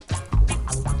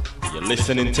You're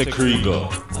listening to Krieger,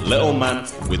 a little man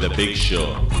with a big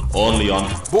show. Only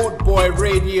on Boot Boy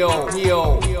Radio.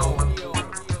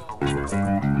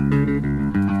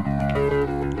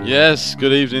 Yes,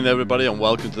 good evening everybody and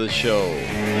welcome to the show.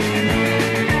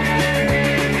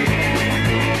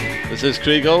 This is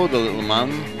Krieger, the little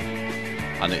man,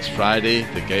 and it's Friday,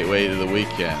 the gateway to the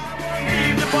weekend.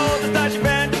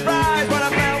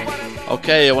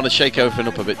 Okay, I want to shake everything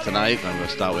up a bit tonight. I'm going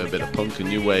to start with a bit of punk and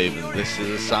new wave, and this is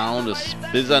the sound of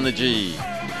Spiz Energy.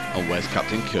 And where's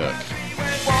Captain Kirk?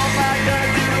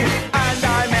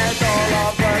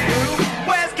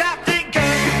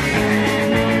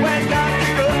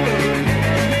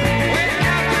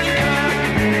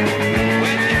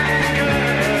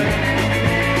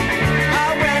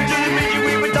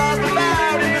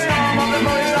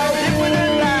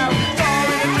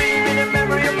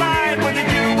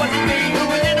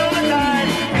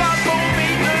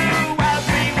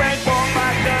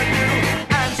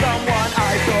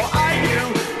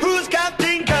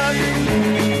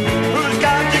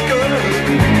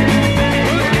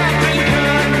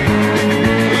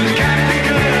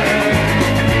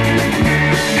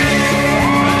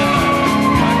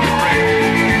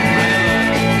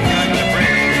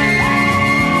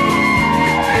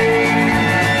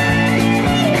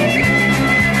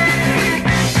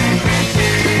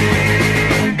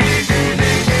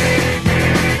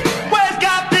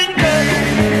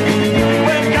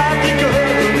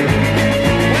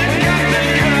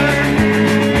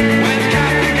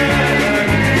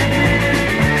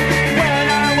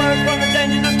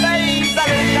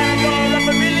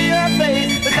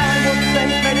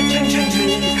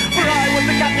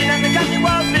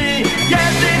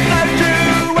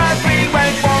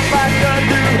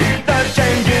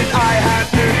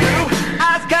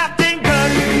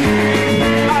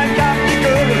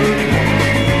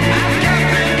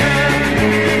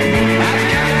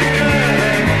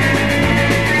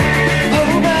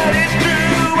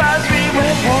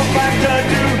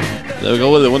 There we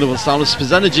go with the wonderful sound of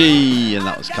Spiz Energy, and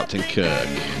that was Captain Kirk.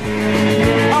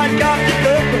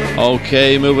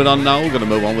 Okay, moving on now. We're going to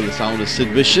move on with the sound of Sid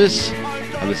Vicious,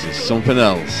 and this is Something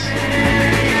Else.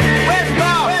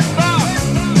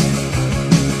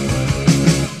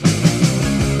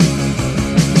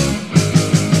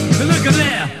 Look at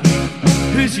there,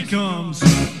 here she comes.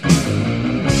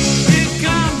 Here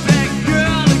comes that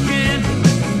girl again.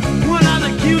 One of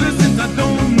the cutest since I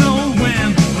don't know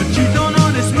when, but you don't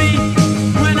notice me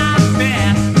when I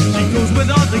pass. She goes with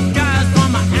all the guys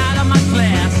from out of my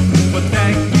class, but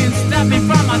that can't stop me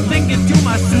from thinking to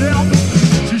myself,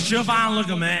 she's sure fine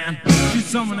looking, man. She's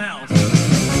someone else.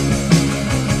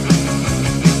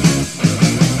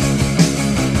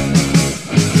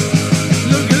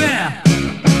 Look at that,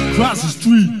 across the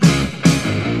street.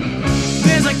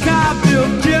 There's a car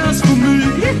built just for me.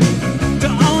 To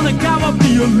own a car will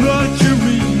be a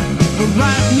luxury. But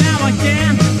right now I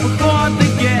can't afford the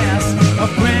gas. A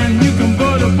brand new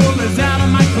convertible is out of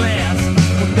my class.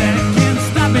 But that can't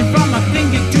stop me from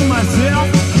thinking to myself,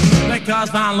 that car's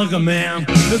fine looking, man.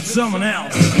 It's someone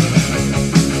else.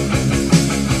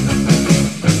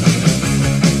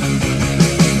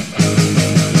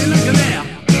 Hey, look at that.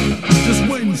 Just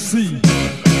wait and see.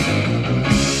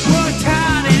 Worked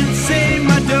hard and saved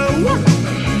my dough.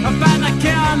 I found a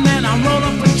car and then I roll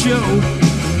up a show.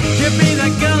 Give me the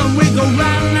gun and we go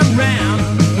riding around.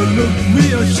 We look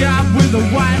real sharp with a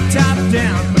white top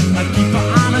down. I keep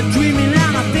on a dreaming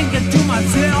and I'm thinking to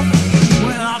myself,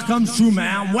 when it all comes true,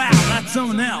 man, wow, that's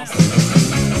someone else.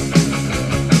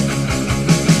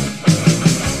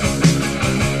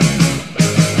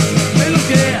 Hey, look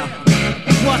at here,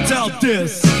 watch out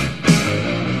this.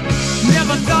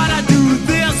 Never thought I'd do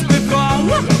this before,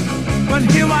 but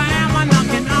here I am, I'm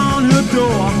knocking on her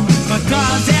door. My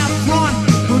car's out front,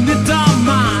 and it's all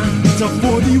mine. It's a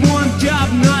 41 job,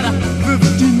 not a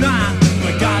 59.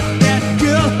 I got that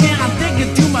girl, and I'm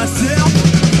thinking to myself,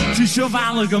 she's sure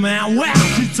fine looking, man. Wow,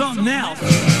 she's something else.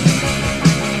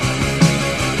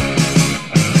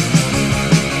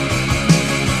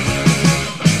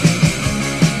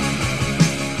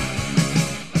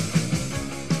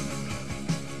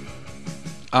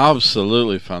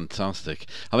 Absolutely fantastic.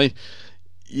 I mean,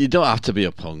 you don't have to be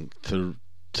a punk to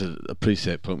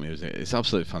appreciate punk music. It's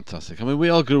absolutely fantastic. I mean, we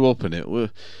all grew up in it. We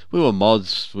were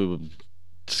mods, we were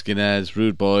skinheads,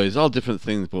 rude boys, all different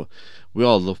things, but we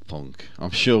all loved punk.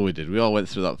 I'm sure we did. We all went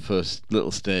through that first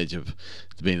little stage of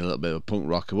being a little bit of a punk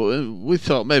rocker, but we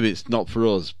thought maybe it's not for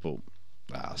us, but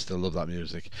I still love that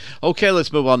music. Okay,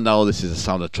 let's move on now. This is the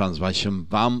sound of Transmission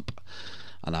Vamp,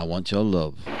 and I Want Your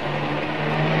Love.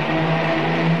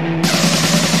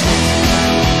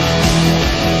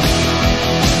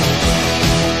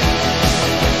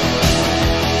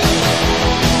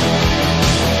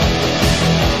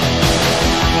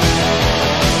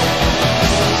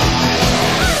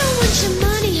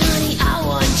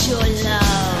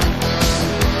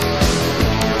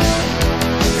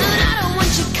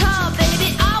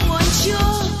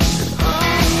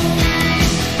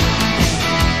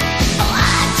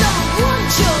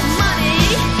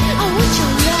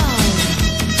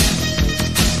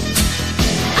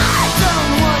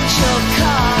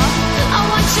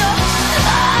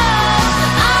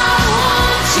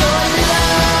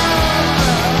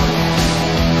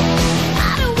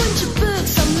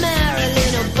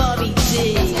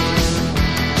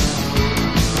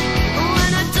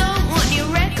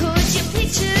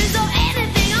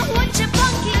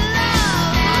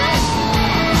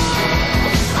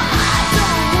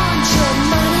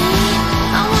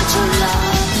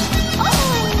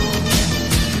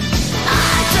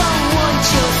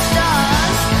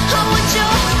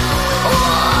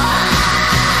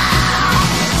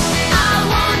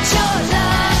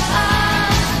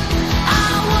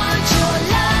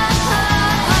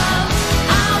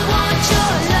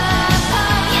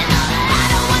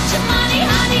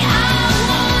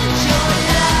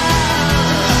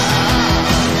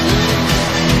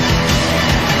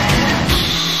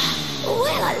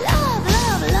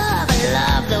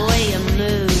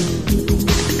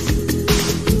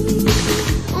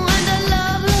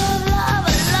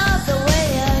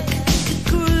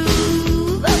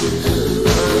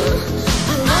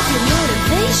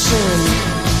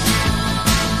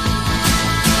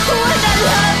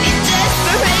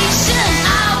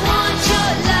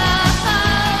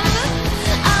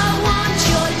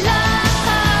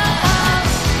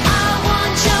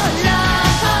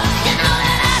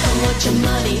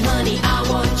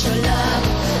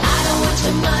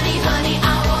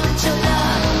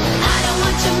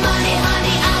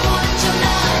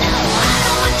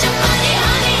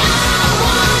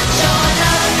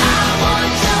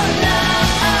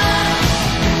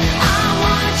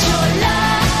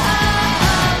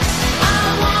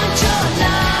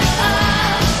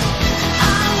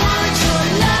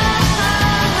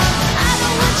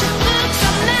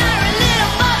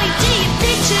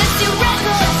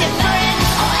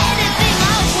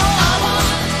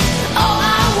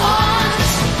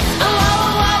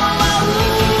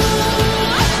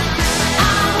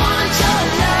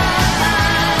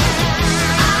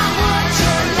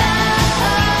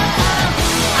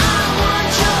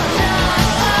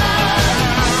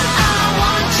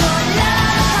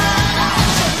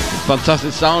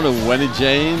 fantastic sound of Wendy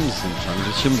James and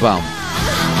Transition Bam.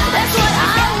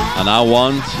 And I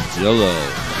want your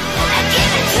love.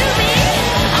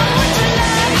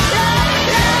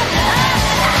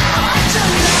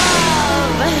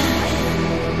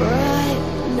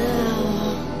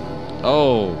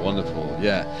 Oh, wonderful,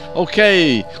 yeah.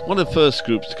 Okay, one of the first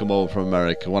groups to come over from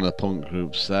America, one of the punk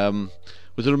groups,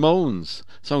 was the Ramones.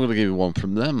 So I'm going to give you one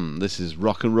from them. This is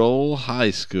Rock and Roll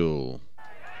High School.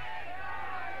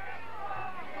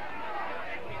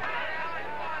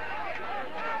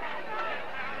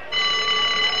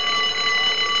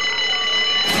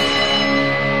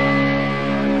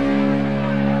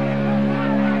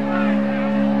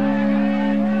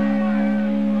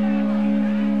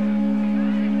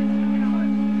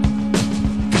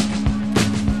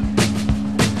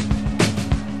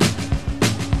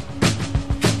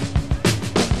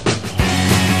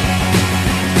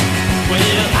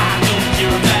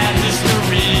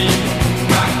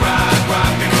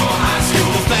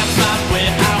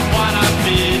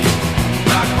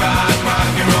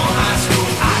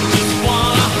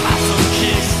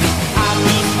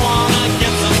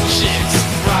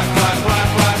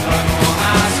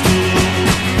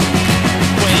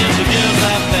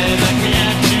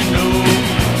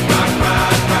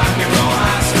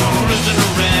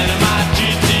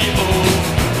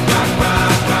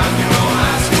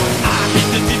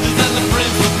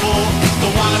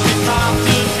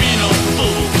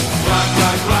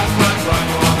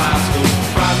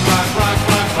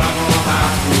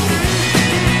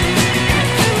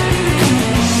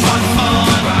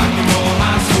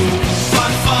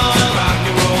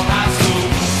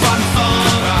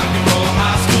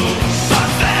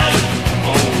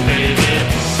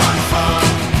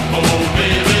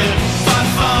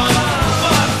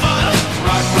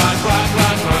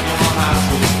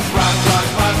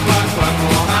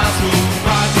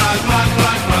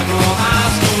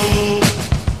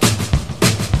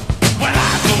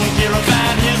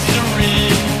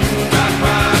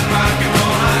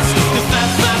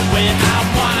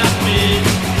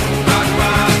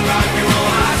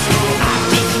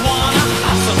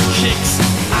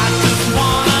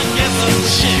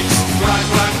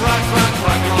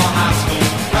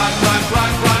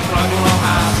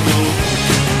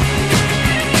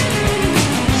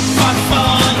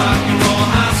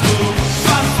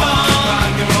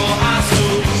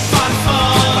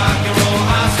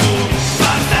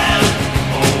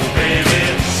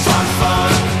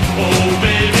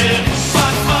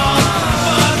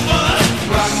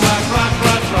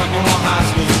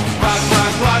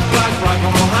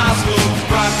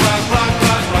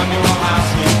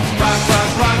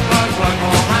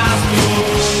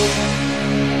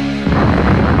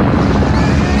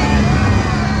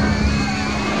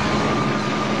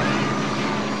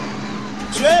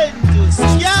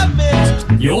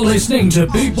 You're listening to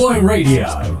Boot Boy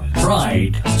Radio.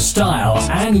 Pride, style,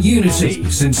 and unity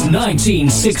since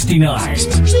 1969.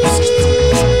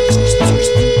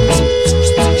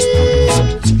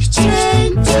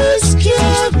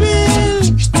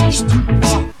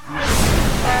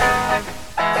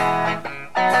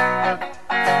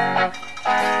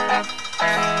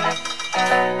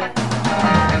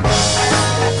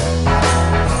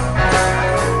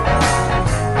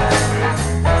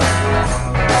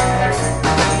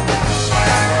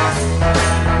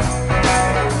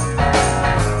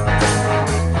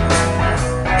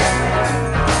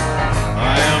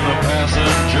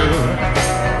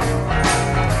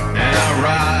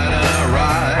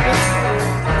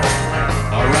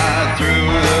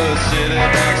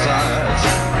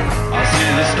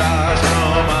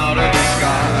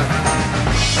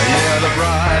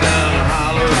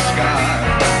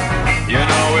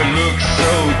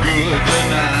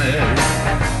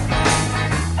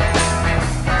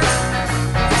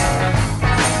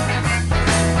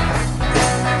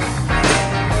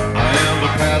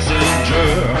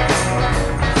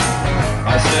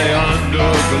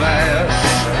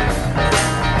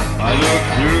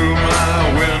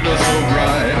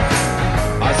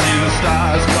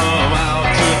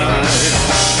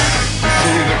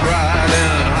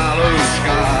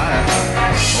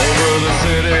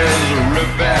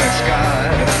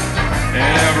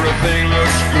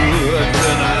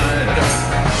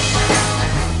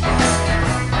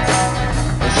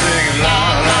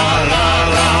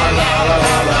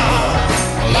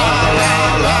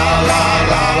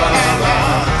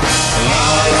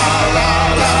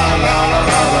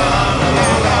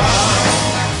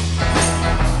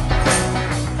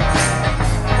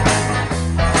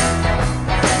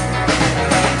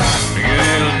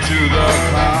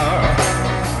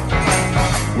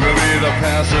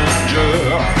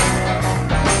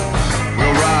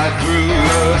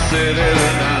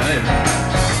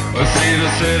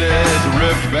 city's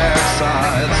ripped back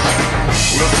sides.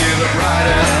 We'll see the bright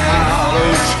and hollow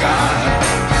sky.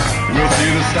 We'll see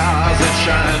the stars that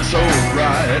shine so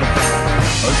bright.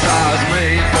 A stars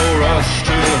made for us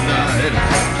tonight.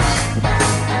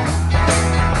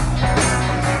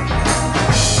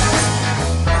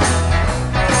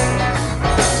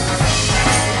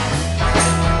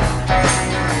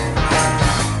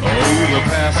 The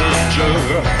passenger,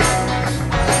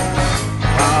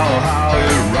 how he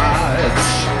rides.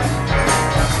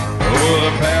 Oh,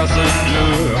 the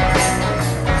passenger,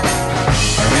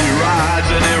 he rides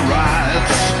and he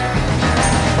rides.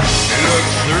 He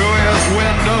looks through his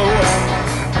window.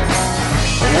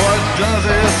 What does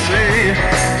he see?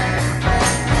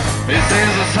 He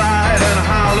sees the side and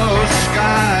hollow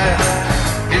sky.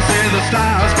 He sees the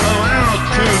stars come out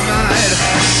tonight.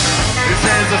 He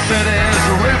sees the city's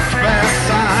ripped back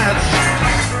sides.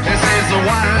 He sees the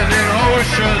winding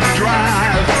ocean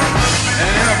drive.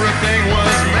 And everything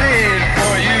was made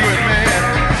for you and me.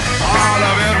 All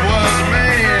of it was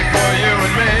made for you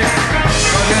and me.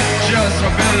 But it just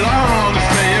belongs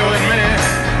to you and me.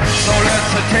 So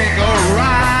let's take a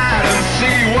ride and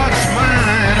see what's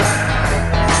mine.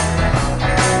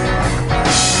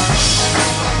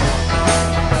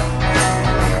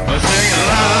 Singing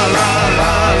la la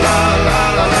la la la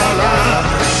la la la la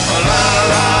la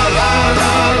la la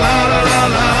la la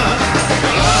la.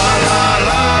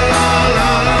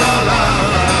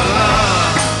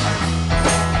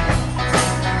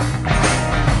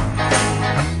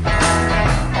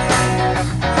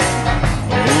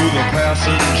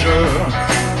 Passenger,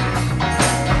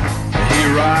 he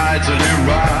rides and he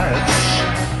rides.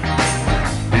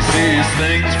 He sees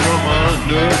things from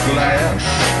under glass.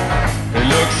 He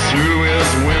looks through his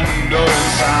window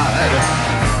inside.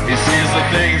 He sees the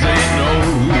things he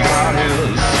knows are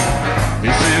his.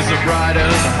 He sees the bright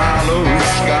and hollow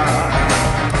sky.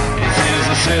 He sees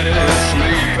the city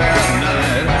sleep at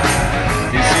night.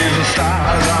 He sees the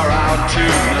stars are out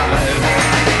tonight.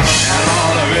 And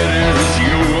all of it is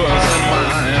yours and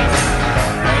mine.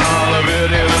 And all of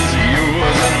it is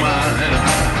yours and mine.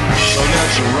 So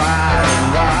let's ride and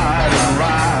ride and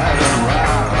ride and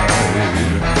ride.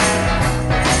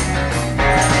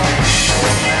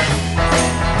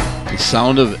 The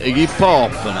sound of Iggy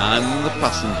Pop and I'm the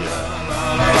passenger.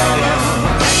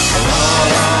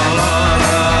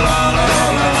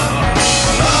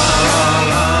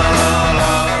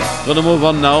 Gonna move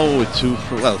on now with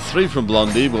three from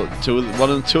Blondie, but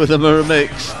one and two of them are a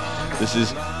mix. This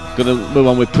is gonna move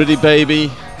on with Pretty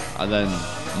Baby, and then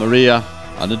Maria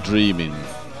and A Dreaming.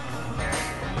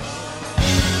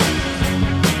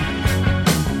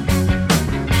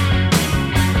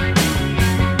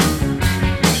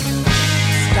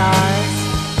 Stars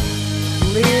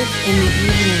live in the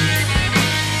evening,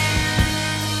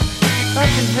 but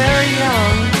they're very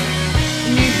young,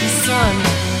 need the sun.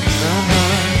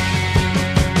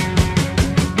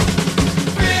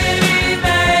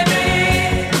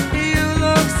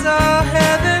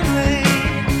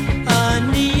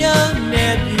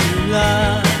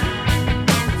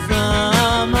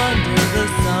 From under the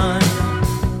sun,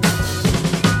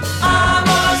 I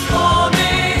was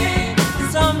forming.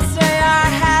 Some say I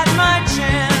had my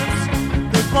chance.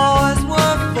 The boys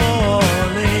were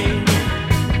falling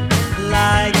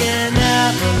like an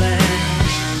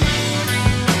avalanche.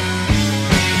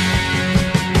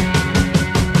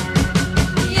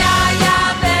 Yeah, yeah,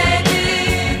 baby,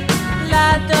 la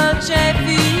dolce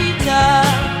vita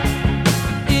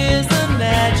is a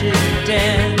magic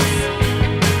dance.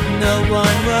 No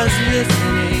one was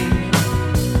listening.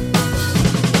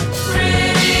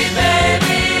 Pretty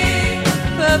baby,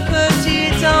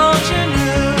 petite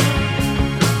ingenue,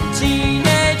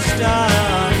 teenage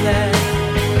starlet,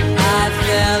 I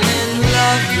fell in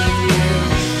love with you.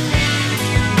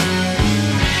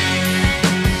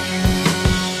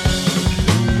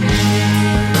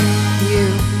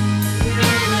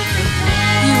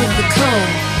 You with the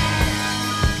comb.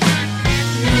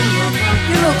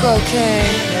 You look okay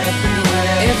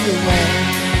everywhere.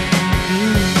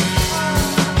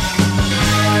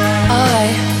 I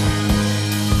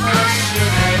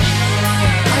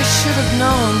should have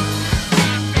known.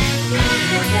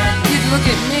 You'd look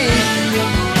at me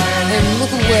and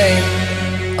look away.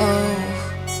 Oh.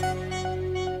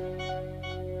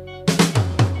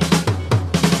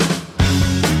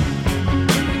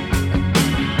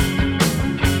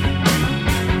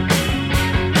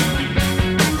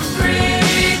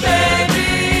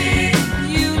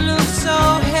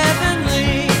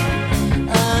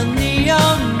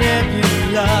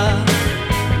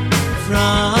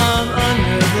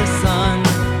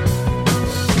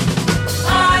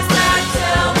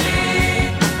 Tell me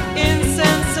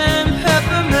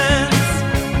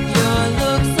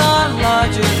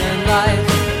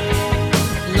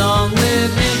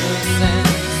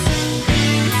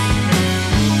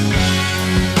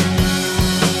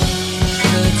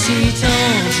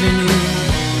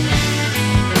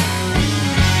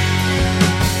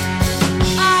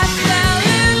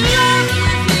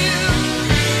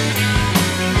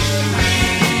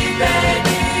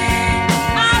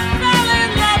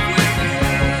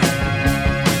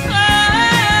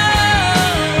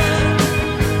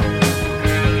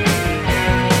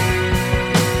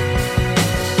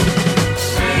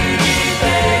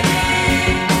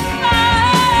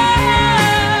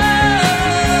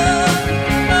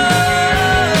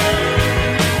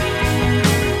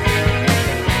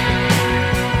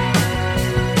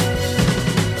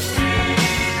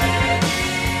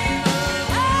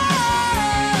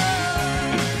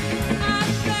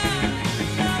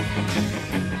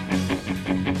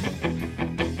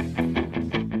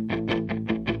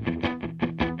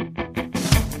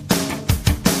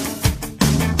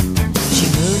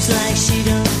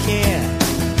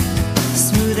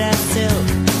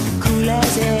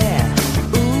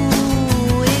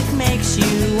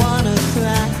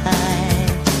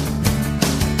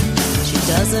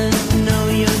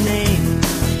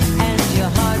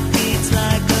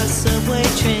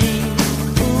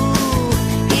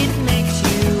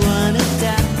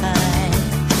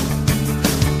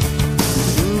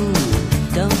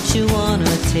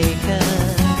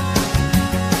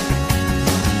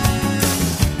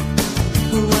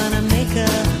wanna make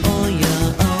her all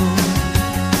your own.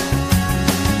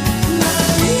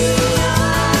 Maria,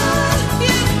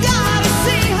 you've gotta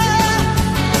see her.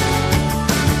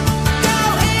 Go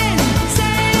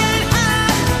insane and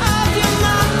out of your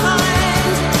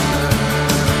mind.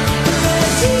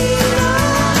 Regina,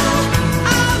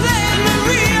 Ave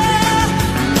Maria,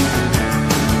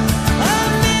 a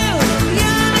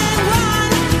million and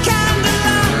one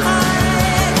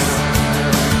candlelights.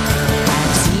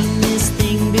 I've seen this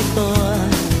thing before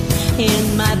in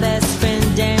my best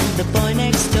friend and the boy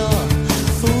next door.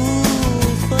 Fool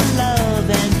for love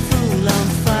and fool on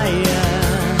fire.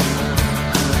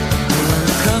 One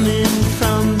coming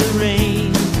from the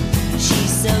rain,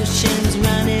 she's oceans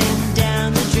running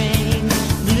down the drain,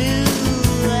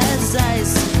 blue as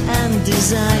ice and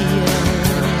desire.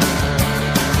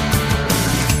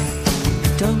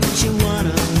 Don't you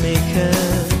wanna make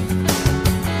her?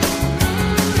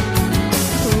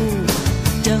 Ooh,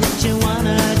 don't you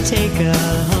wanna take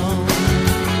her home?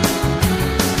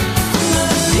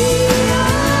 Maria,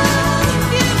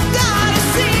 you've gotta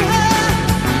see her.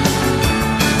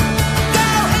 Go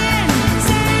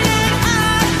insane and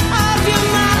out of your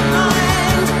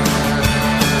mind.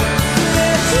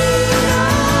 Regina,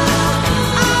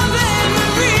 Ave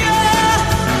Maria,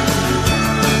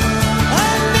 a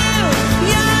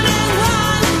million and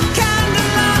one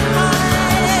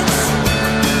candlelights.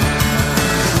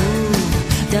 Ooh,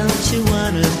 don't you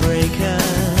wanna break her?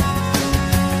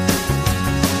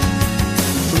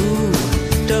 Ooh,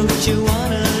 don't you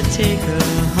wanna take her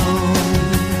home?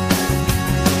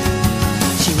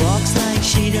 She walks like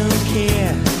she don't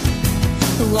care,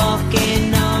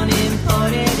 walking on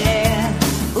imported air.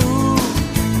 Ooh,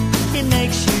 it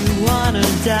makes you wanna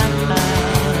die.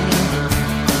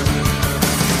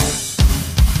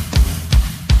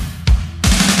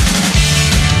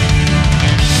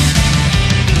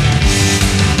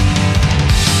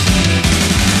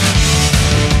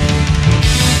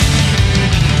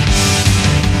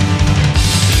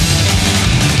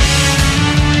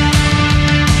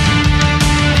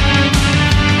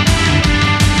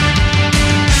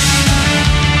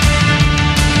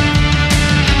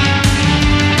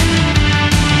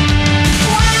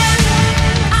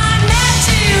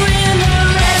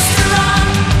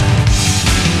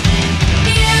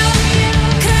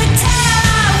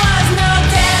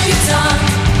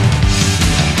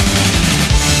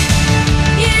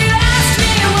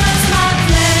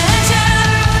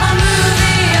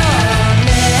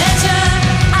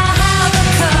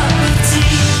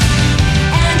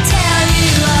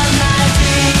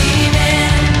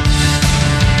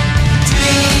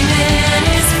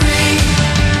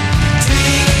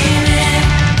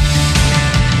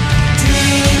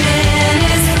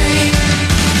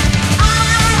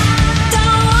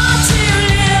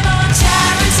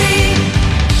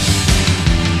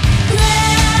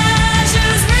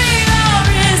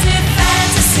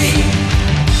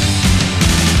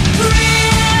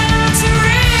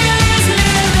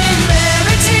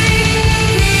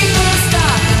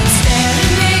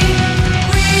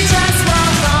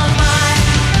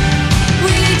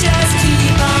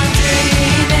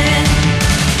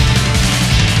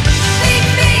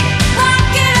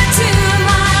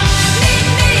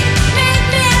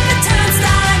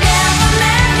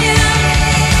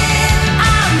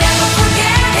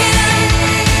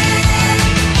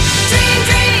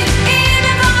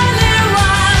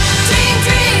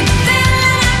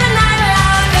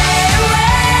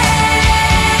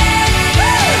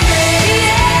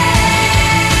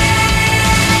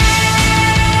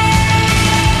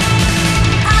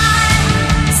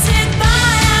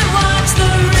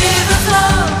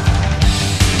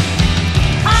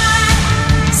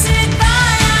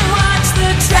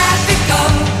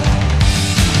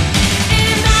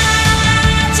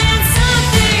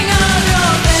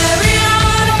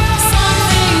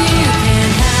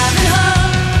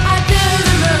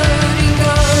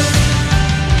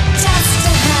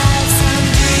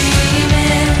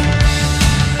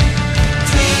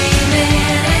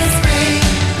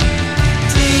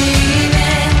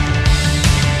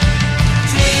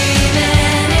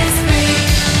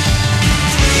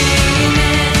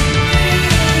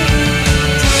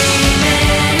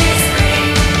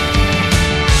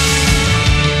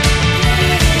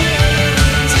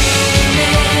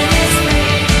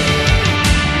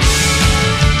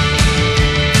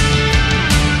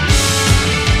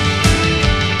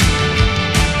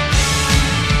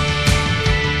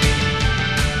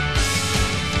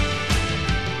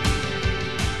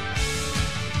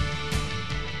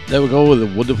 There we go with the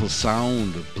wonderful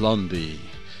sound of Blondie.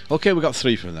 Okay, we got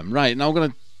three from them. Right, now we're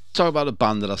going to talk about a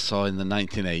band that I saw in the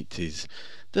 1980s.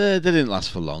 They didn't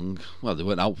last for long. Well, they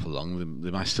weren't out for long.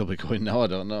 They might still be going now. I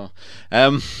don't know.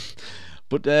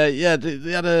 But yeah,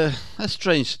 they had a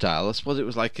strange style. I suppose it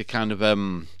was like a kind of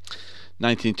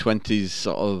 1920s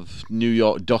sort of New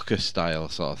York Docker style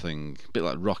sort of thing, a bit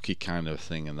like Rocky kind of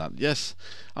thing and that. Yes,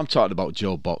 I'm talking about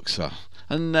Joe Boxer.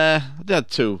 And they had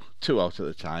two out at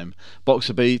the time.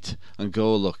 Boxer Beat and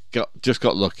Just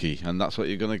Got Lucky, and that's what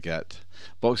you're going to get.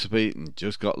 Boxer Beat and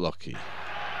Just Got Lucky.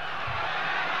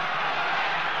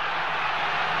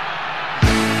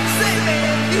 Say,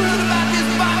 man, you heard about this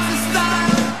boxing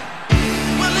style?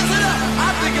 Well, listen up,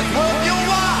 I think it's worth your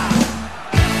while.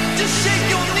 Just shake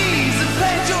your knees and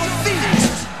plant your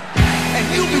feet, and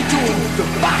you'll be doing the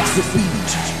boxer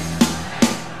beat.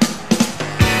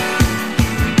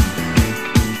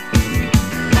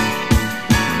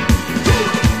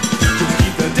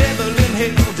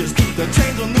 Just keep the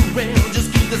chains on the rail,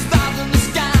 just keep the stars in the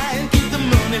sky and keep the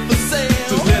money for sale.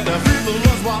 Just let the feeble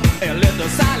ones walk and let the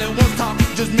silent ones talk.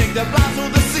 Just make the blind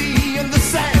of the sea and the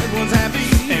sad ones happy.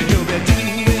 And you'll be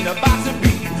doing the boxer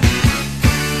beat.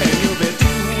 And you'll be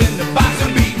doing the boxer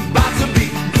beat, boxer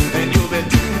beat. And you'll be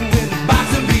doing the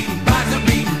boxer beat, boxer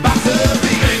beat, boxer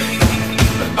beat.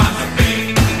 The boxer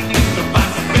beat, the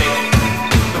boxer beat,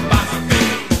 the boxer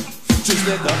beat. Just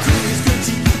let the pretties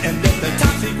critique and let the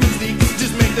top secrets leak.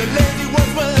 Just make the lazy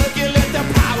ones work and let the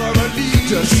power release.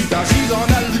 Just keep the she's on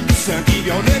the loose and keep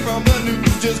your neck from the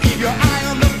noose. Just keep your eye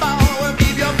on the ball and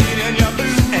keep your feet in your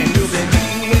boots. And you'll be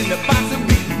doing the boxer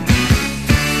beat.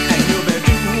 And you'll be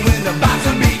doing the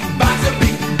boxer beat, boxer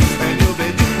beat. And you'll be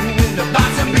doing the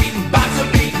boxer beat, boxer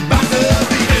beat, boxer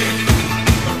beat.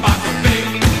 The boxer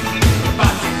beat, the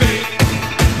boxer beat,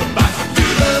 the boxer do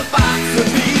the boxer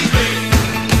beat.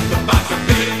 The boxer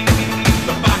beat,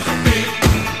 the boxer beat.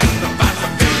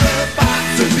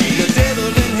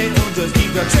 Just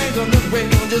keep the chains on the rail,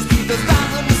 just keep the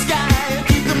stars in the sky and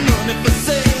keep the money for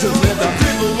sale. Just let the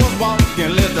crippled ones walk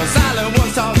and let the silent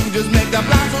ones talk. Just make the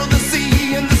blind on the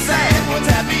sea and the sad ones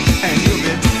happy. And you'll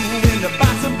be doing the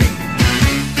boxer beat.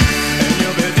 And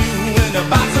you'll be doing the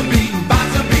boxer beat,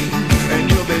 boxer beat. And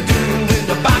you'll be doing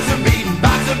the boxer beat,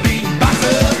 boxer beat,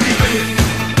 boxer beat.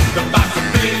 The boxer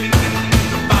beat,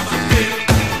 the boxer beat,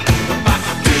 the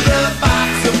boxer do the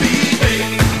boxer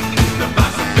beat. The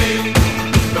boxer beat.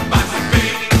 The boxer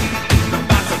beat, the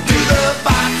boxer do the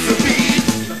boxer beat.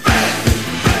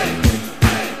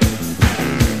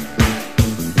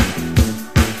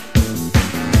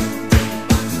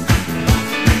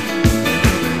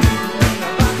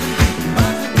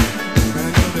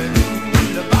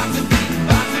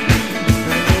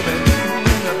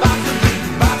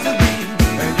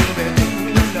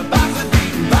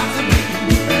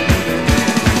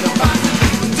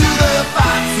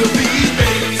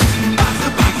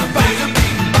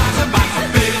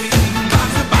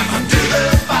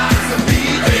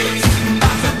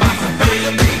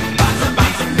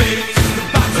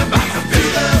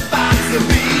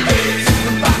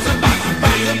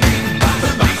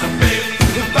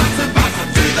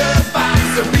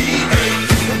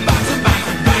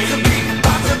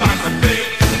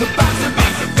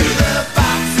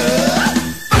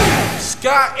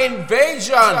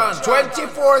 Invasion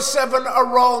 24/7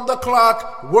 around the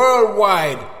clock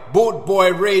worldwide. Boot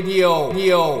Boy Radio.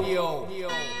 Your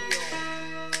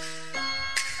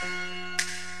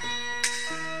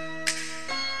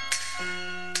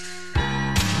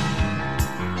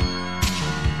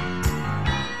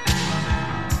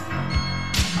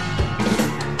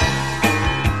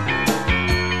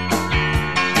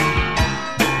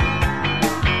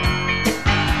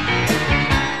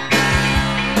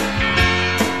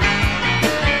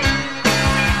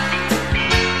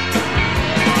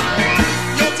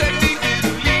technique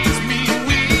leaves me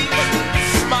weak.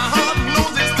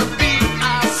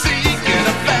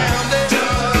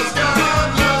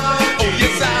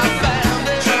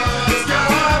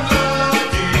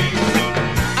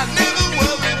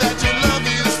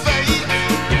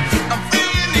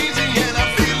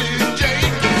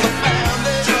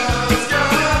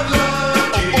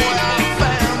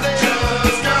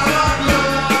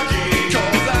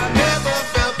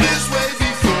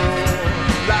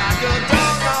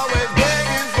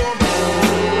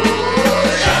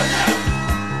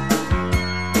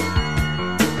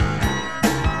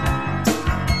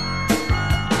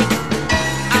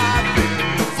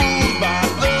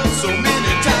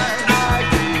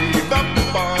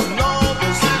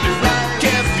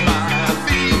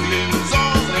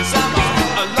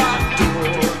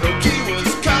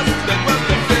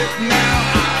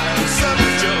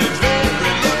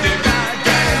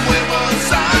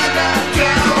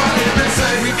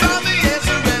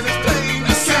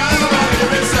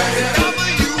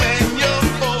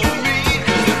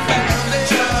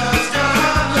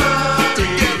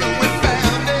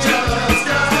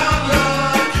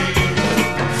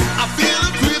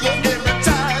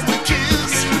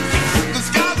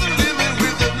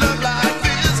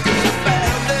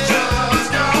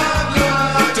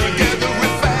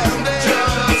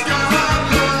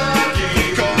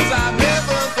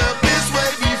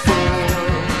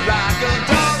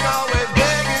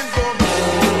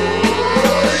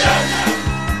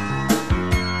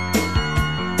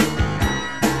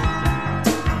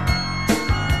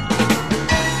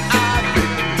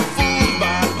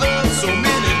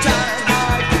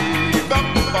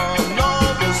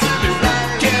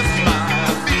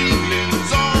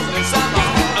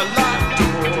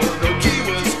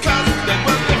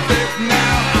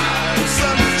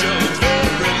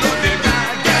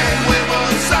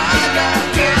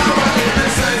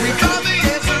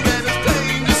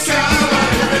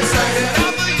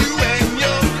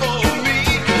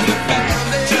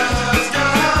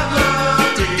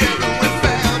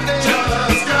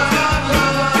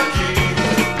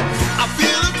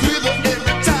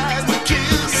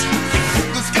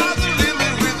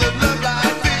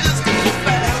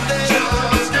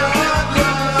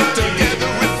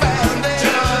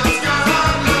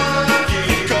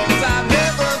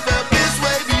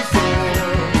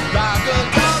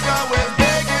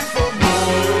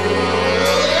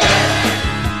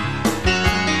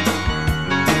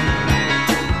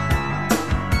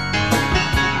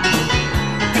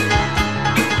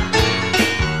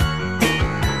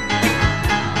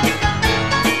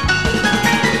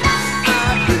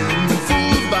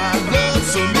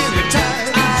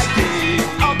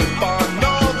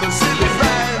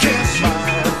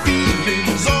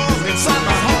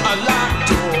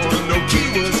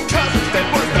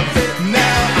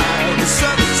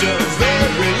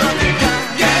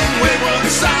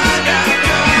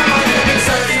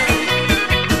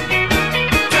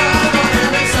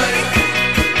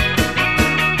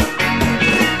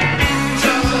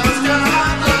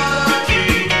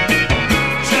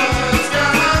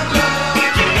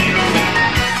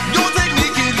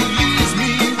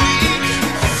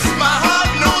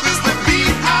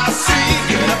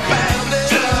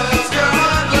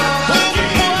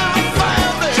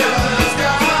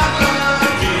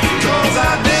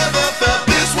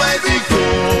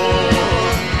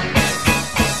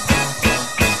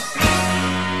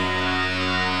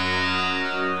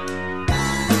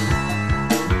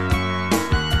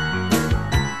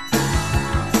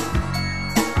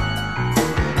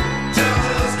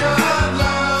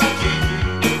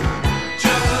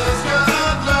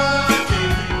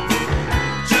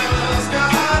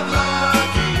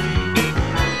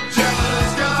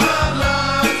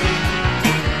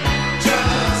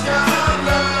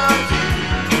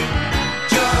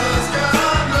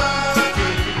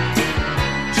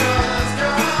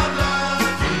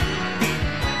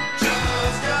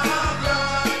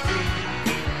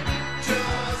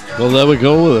 Well, there we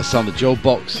go with the sound of Joe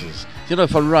Boxers. You know,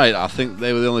 if I'm right, I think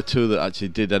they were the only two that actually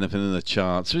did anything in the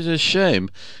charts, which is a shame,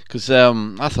 because I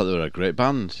thought they were a great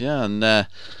band, yeah, and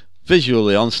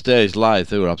visually, on stage, live,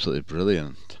 they were absolutely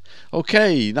brilliant.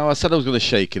 Okay, now I said I was going to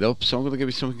shake it up, so I'm going to give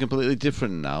you something completely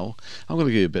different now. I'm going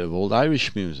to give you a bit of old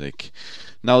Irish music.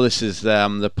 Now this is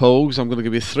the Pogues. I'm going to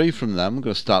give you three from them. I'm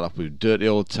going to start off with Dirty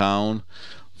Old Town,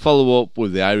 follow up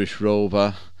with the Irish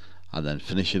Rover, and then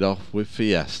finish it off with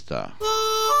Fiesta.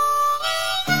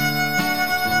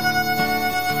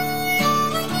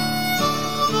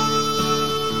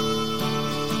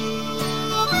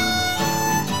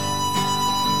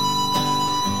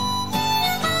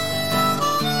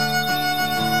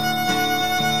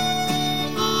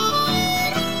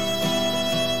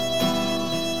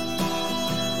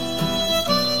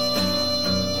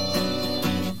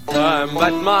 I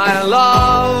met my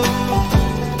love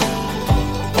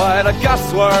by the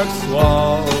gasworks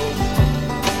wall.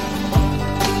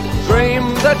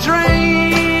 Dreamed a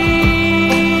dream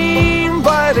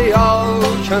by the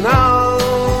old canal.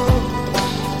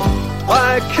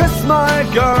 I kissed my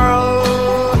girl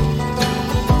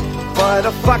by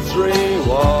the factory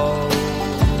wall.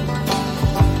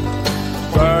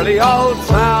 Dirty old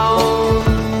town,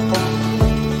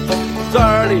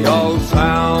 dirty old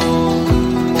town.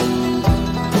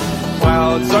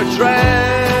 Clouds are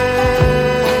drifting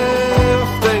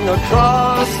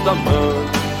across the moon.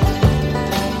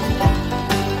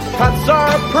 Cats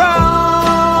are prowling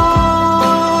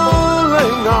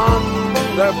on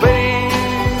their beat.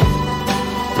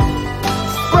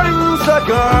 Springs a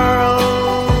girl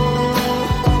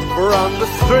from the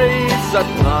streets at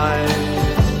night.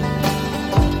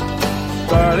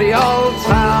 Dirty old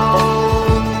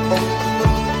town,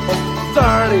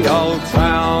 dirty old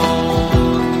town.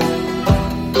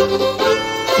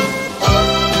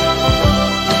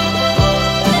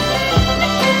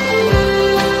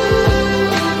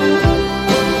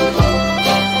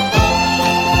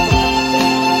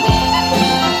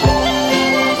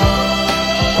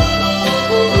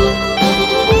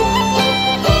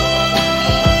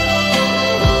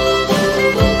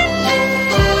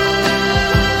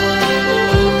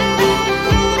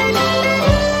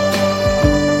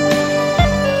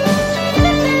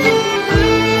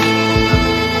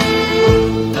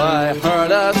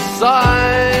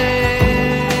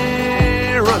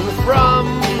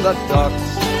 The docks.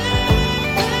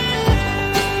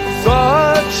 Saw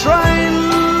a train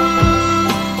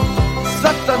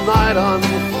set the night on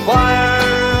fire.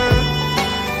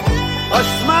 I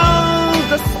smelled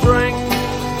the string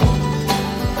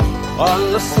on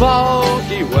the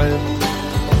smoky wind.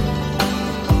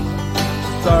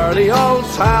 Dirty old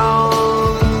town,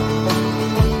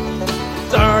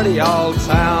 dirty old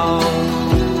town.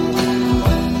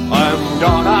 I'm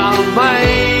gonna make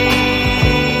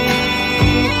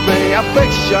a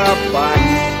picture back,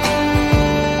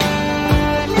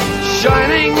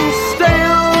 shining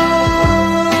steel,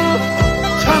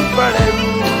 tempered in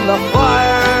the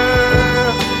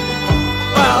fire.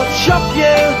 I'll chop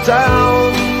you down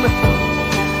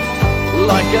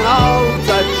like an old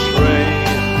dead tree.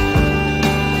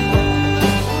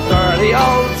 Dirty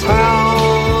old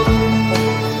town,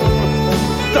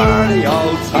 dirty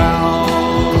old town.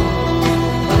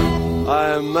 I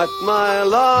met my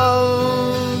love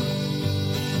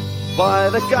by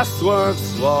the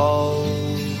gasworks wall.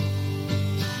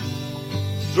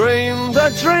 Dreamed a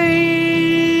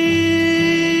dream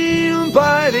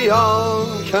by the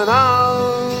old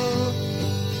canal.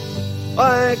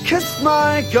 I kissed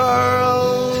my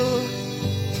girl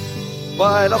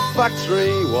by the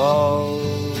factory wall.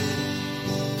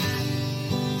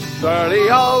 Dirty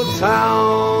old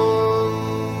town,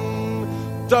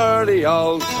 dirty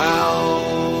old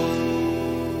town.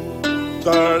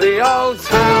 Dirty old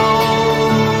town,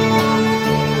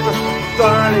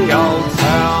 dirty old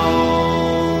town.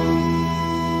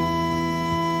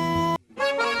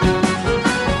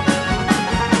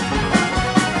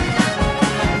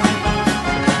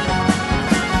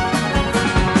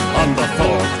 On the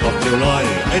 4th of July,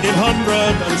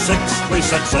 1806, we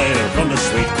set sail from the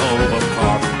sweet cove of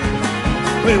Cork.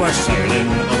 We were sailing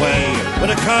away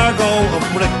with a cargo of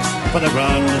bricks for the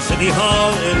Grand City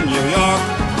Hall in New York.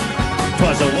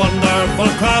 'Twas a wonderful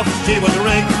craft, she was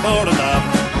rigged fore and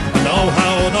aft, and oh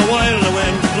how the wild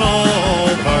wind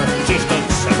drove her. She stood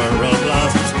several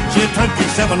blasts, she had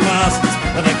 27 masts,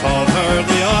 and they called her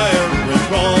the Irish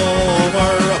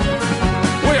Rover.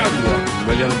 We had 1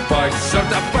 million bites of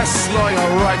the best line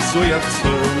of rights. We had 2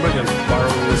 million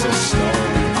barrels of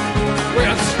stone. We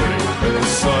had 3 million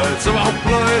sides of our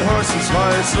blind horses'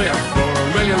 hides. We had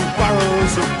 4 million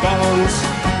barrels of bones.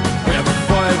 We had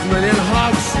 5 million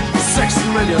hogs,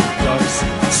 million doves,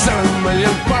 7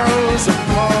 million barrels of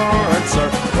porter.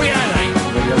 We had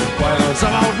 8 million boils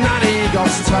of old Nanny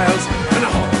Ghost tales, and a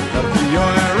whole lot of the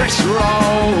Irish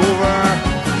Rover.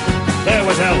 There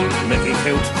was old Mickey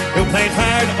Cute, who played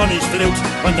hard on his flute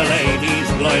when the ladies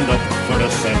lined up for a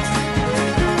scent.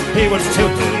 He was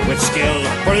tooted with skill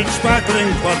for each sparkling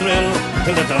quadrille,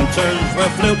 till the dancers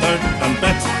were flutered and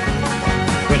bet.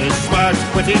 With his smart,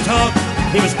 witty talk,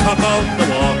 he was top of the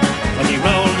walk, and he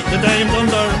rolled the dames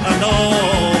under and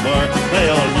over. They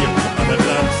all knew at a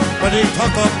glance when he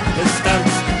took up his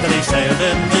stance that he sailed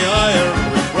in the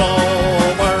Irish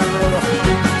Rover.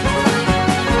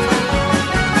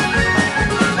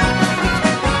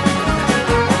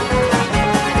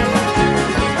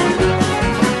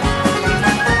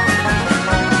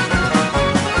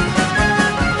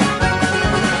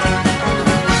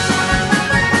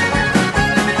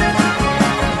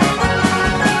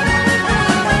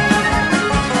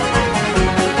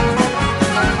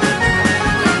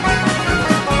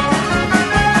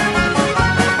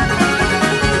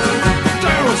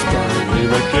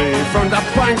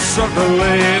 Banks of the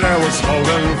Lee, there was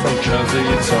Hogan from Jersey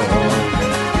to Hull.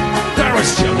 There was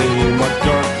Johnny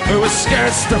McGurk, who was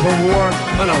scared stiff of war,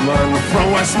 and a man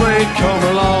from Westmeath come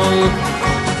along.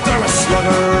 There was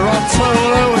Slugger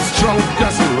O'Toole, who was drunk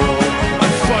as a rule,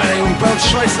 and fighting Bill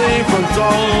Tracy from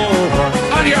Dover.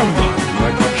 And your man,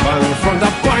 Mike McCann, from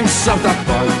the banks of the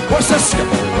Bank, was the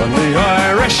skipper on the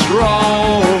Irish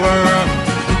Rover.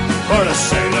 For a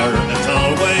sailor, it's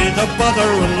always a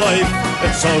bother in life.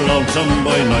 It's so lonesome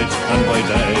by night and by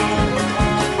day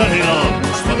that he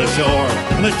longs for the shore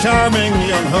and a charming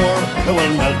young whore who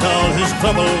will melt all his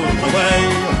troubles away.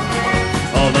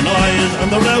 All the noise and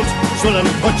the rout, swilling,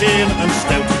 pudging and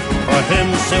stout, for him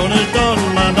soon is done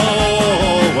and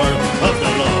over. Of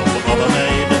the love of a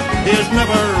maid, he is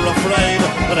never afraid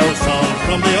that he'll solve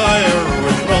from the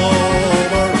Irish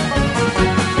Rover.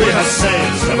 We have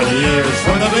sailed 7 years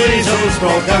when the Beatles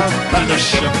broke out and the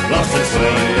ship lost its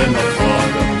way in the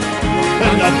fog.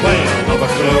 And that whale of a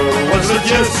crew was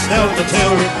reduced down to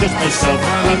 2, just myself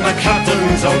and the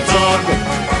captain's old dog.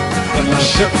 And the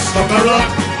ship struck a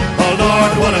rock, all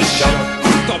Lord what a shock.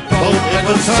 The boat it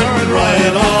was turned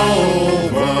right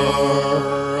over,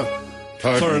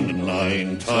 turned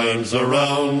 9 times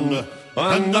around,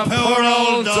 and the poor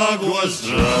old dog was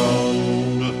drowned.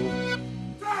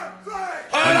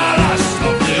 And I lost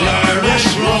of the Irish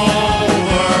Rover.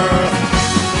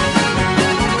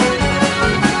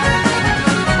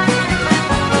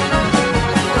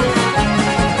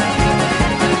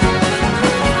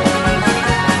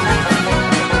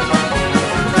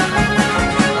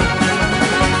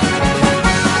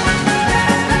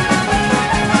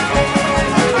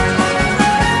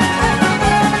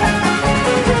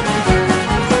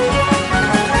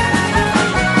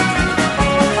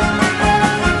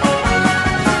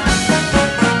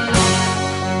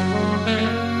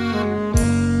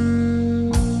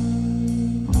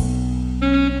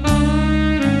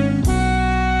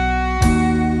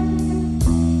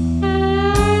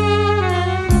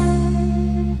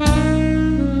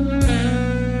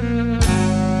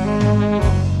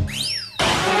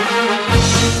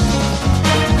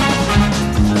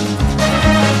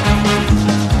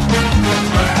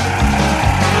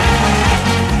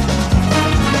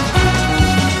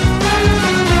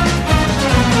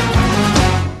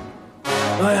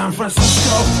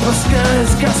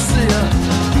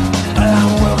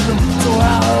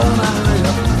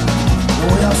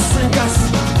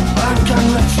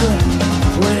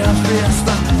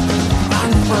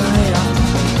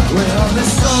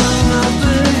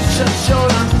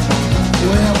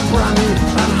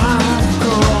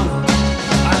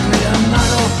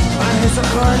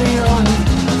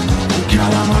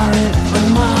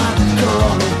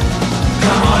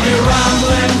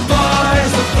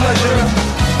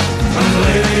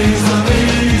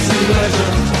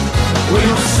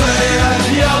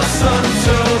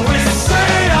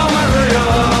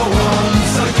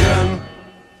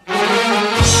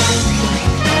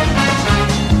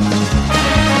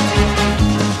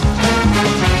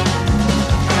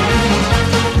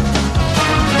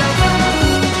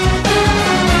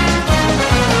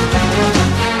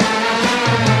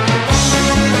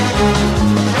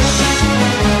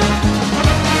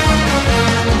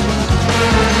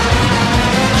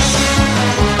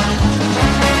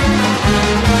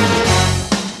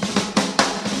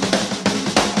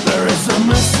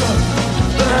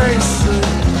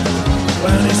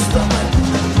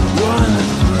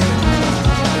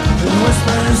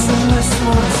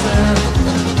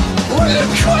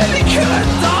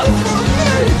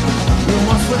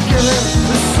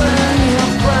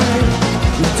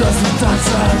 Doesn't dance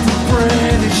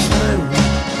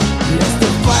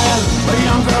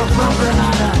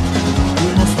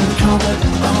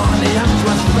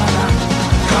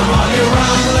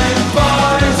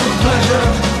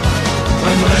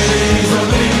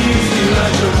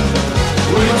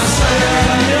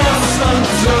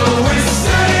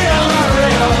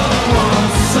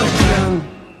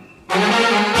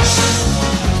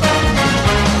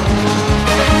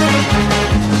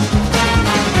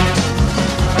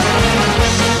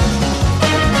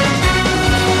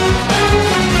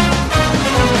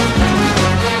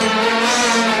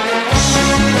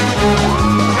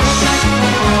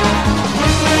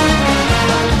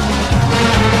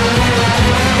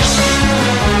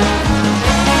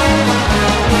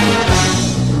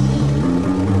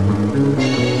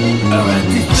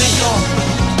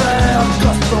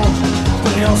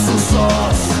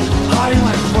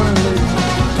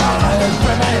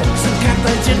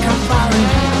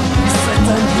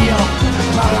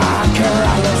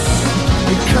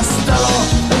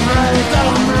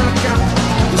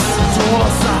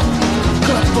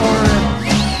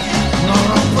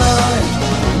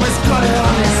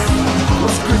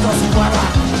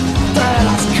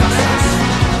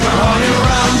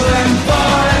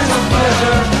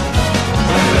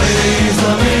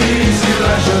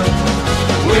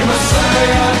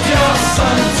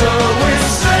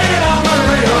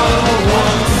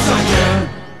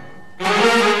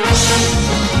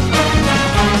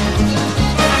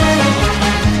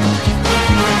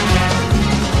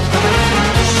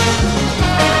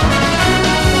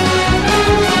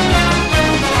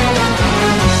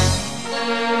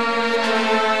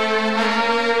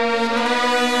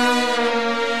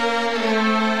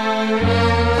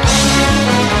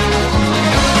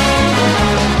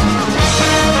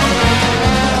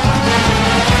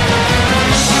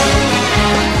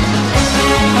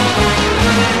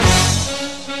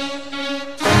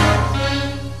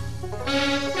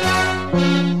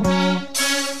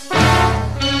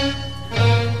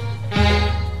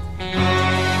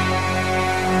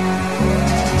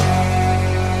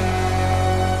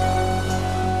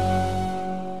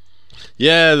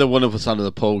Yeah, the wonderful sound of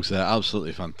the Pogues there,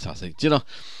 absolutely fantastic. Do you know,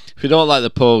 if you don't like the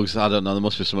Pogues, I don't know, there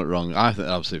must be something wrong. I think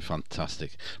they're absolutely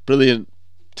fantastic. Brilliant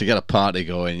to get a party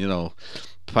going, you know.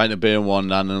 Pint of beer in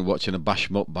one hand and watching a bash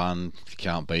 'em up band, you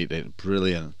can't beat it.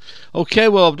 Brilliant. Okay,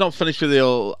 well, I've not finished with the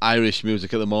old Irish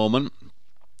music at the moment.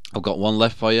 I've got one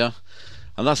left for you,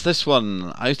 and that's this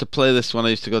one. I used to play this when I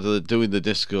used to go to doing the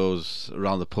discos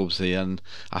around the pubs here, and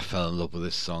I fell in love with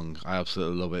this song. I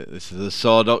absolutely love it. This is the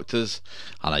Saw Doctors,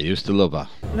 and I used to love her.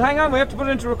 Hang on, we have to put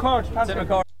it into record.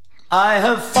 Record. I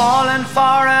have fallen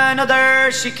for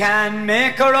another, she can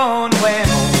make her own way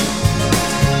home.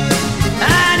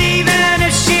 And even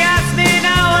if she asked me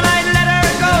now, and I'd let her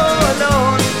go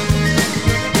alone.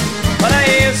 But I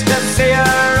used to see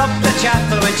her up the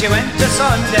chapel when she went to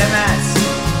Sunday Mass.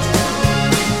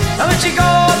 And when she'd go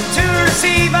up to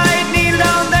receive, I'd kneel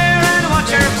down there and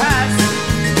watch her pass.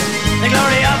 The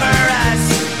glory of her ass.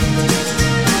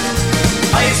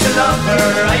 I used to love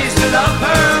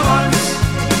her once.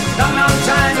 Long, long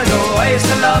time ago, I used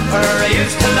to love her. I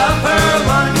used to love her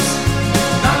once.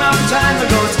 Long, long time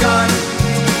ago, it's gone.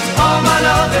 All my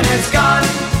loving is gone.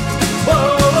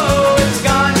 Whoa, whoa, it's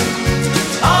gone.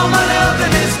 All my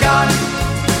loving is gone.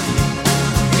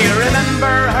 Do you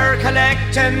remember her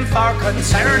collecting for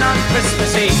concern on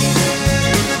Christmas Eve?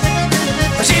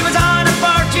 Well, she was on a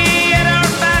 40 at her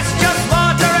fast, just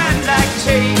water and black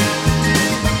tea.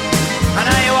 And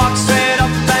I walked straight up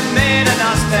and made an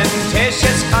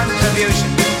ostentatious contribution.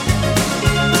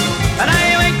 And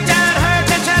I winked at her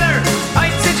to tell her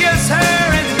I'd seduce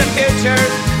her in the future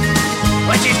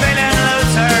when she's feeling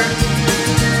looser.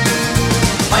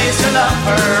 I used to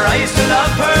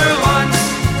love her once.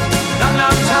 Long,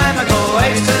 long time ago, I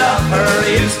used to love her. I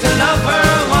used to love her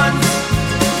once.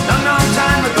 Long, long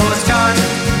time ago, it's gone.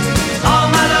 All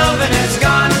my loving is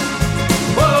gone.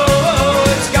 Whoa,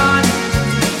 whoa, it's gone.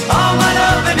 All my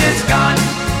loving is gone.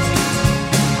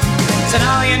 So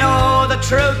now you know the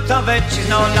truth of it. She's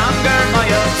no longer my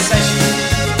obsession.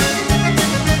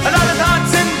 A lot of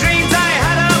thoughts and dreams I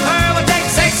had of her would take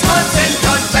 6 months in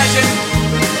confession.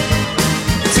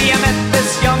 See, I met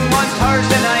this young one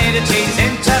Thursday night and she's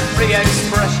into free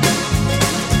expression.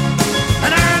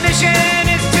 And her mission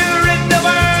is to rid the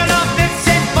world of this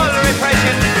sinful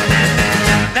repression.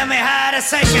 Then we had a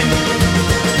session.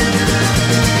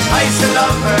 I used to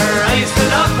love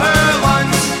her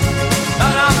once. A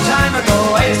long time ago,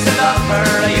 I used to love her.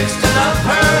 I used to love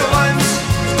her once.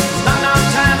 Long, long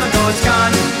time ago, it's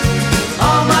gone.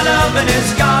 All my loving is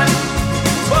gone.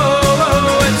 Whoa,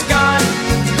 whoa, it's gone.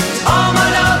 All my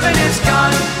loving is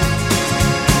gone.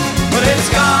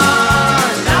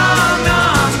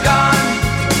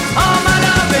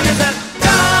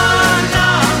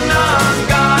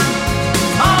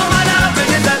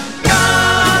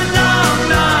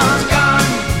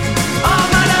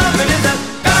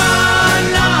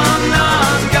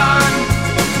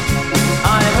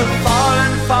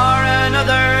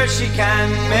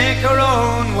 make her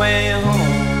own way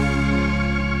home.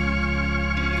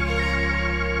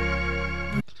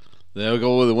 There we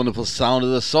go with the wonderful sound of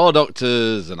the Saw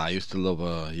Doctors, and I used to love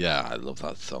her. Yeah, I love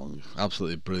that song.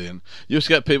 Absolutely brilliant. Used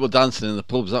to get people dancing in the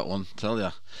pubs, that one, tell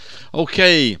ya.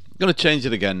 Okay, gonna change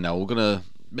it again now. We're gonna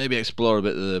maybe explore a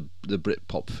bit of the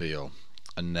Britpop feel.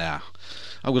 And now,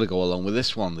 I'm gonna go along with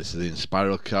this one. This is the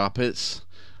Spiral Carpets,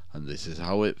 and this is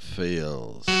how it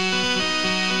feels.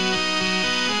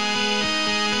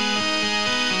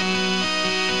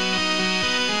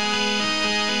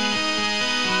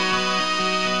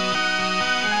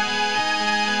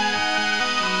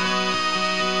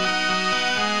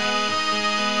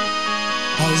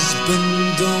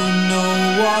 Husband don't know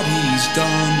what he's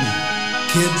done.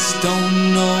 Kids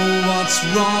don't know what's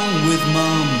wrong with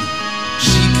mum.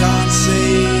 She can't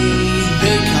say,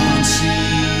 they can't see.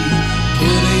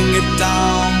 Putting it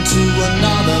down to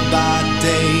another bad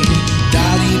day.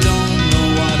 Daddy don't know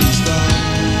what he's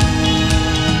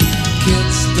done.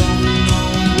 Kids don't know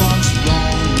what's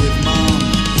wrong with mum.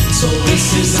 So this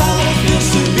is how it feels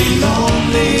to be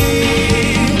lonely.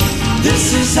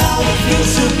 This is how it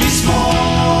feels to be small.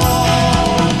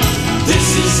 This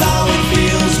is how it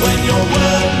feels when your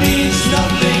word means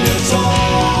nothing at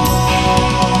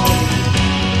all.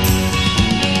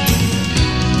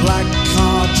 Black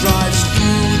car drives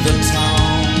through the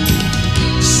town.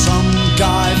 Some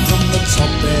guy from the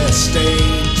top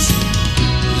estate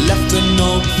left a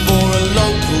note for a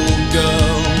local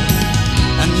girl,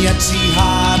 and yet he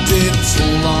had it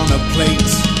all on a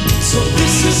plate. So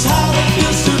this is how it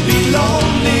feels to be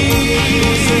lonely.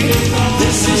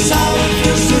 This is how it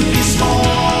feels to be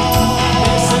small.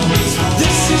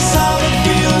 This is how it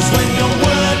feels when your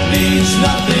word means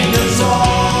nothing at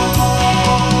all.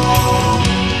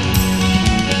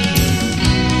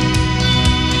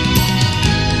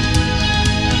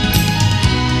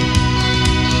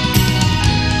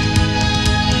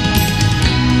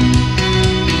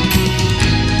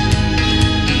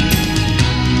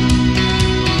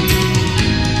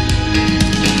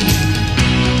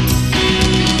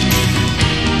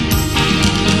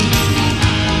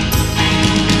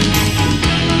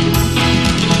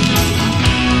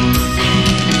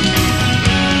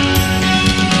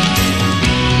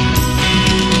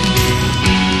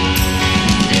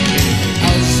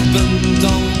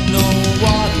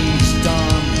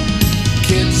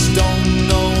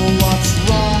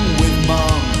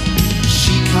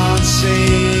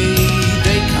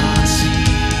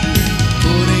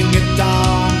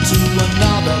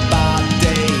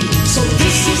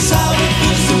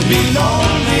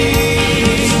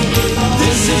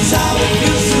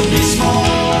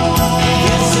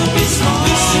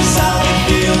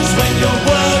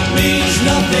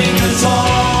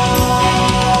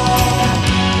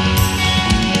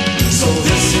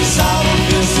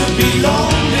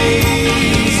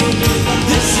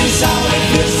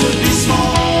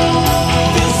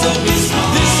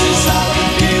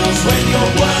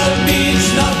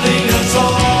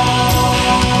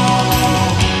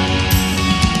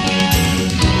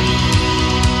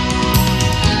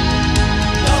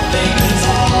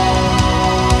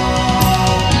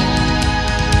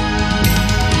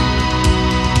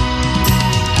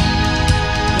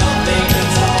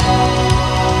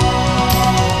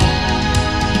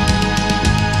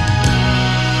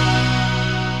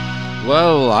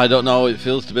 Well, I don't know how it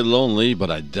feels to be lonely, but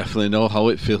I definitely know how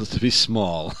it feels to be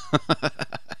small.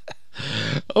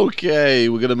 Okay,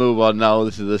 we're going to move on now.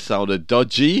 This is the sound of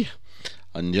Dodgy.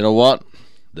 And you know what?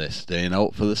 They're staying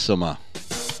out for the summer.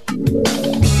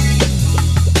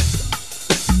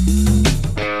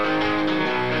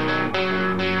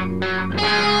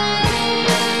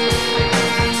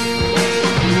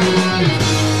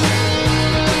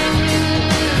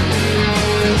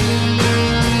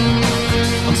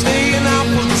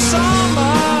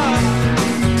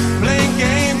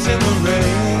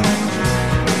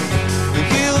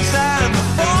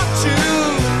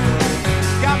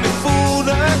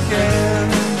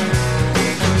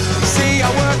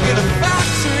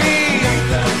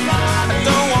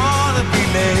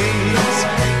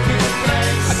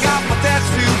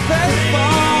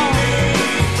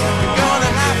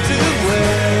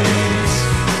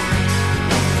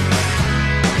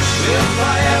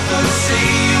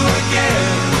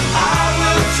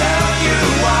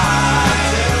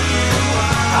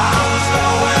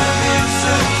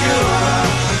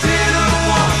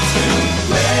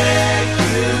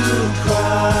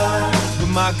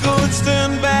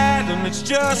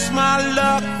 Just my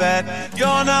luck that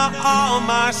you're not on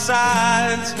my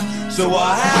side. So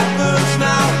what happens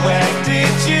now? Where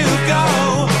did you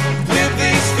go with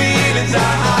these feelings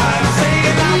I hide?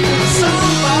 Saying I was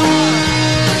somebody.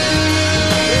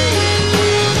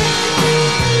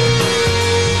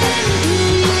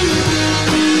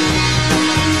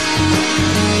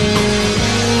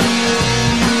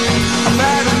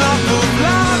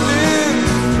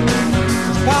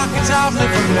 stop me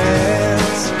from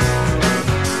less.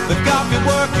 They got me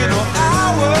working all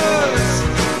hours.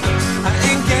 I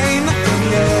ain't gained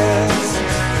nothing yet.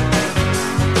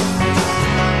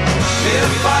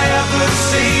 If I ever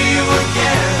see you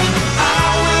again, I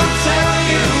will tell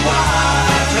you why.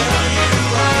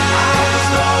 I was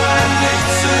low and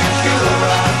insecure.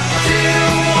 I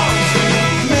didn't want to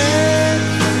make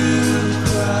you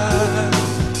cry.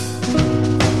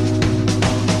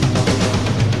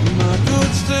 My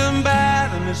good's turn bad,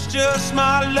 and it's just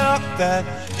my luck that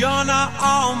you're not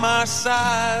on my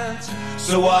side.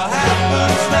 So what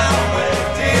happens now?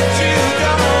 Where did you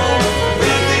go?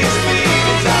 With these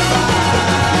feelings I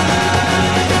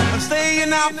ride. I'm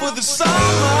staying out for the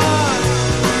summer,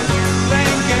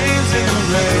 playing games in the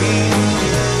rain.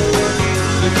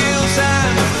 The hills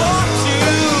and the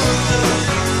fortune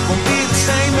won't be the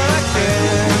same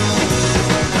again.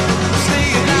 I'm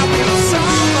staying out for the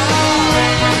summer,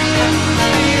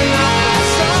 staying out for the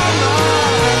summer,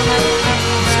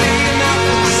 staying out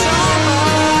for the summer.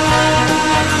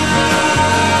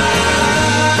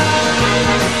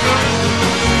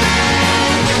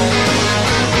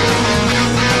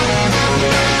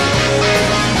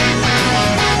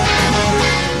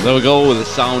 There we go with the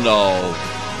sound of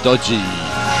Dodgy and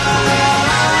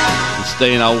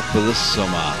Staying Out for the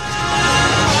Summer.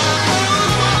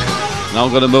 Now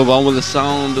I'm going to move on with the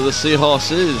sound of the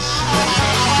Seahorses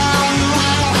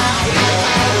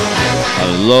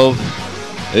and Love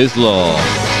is Law.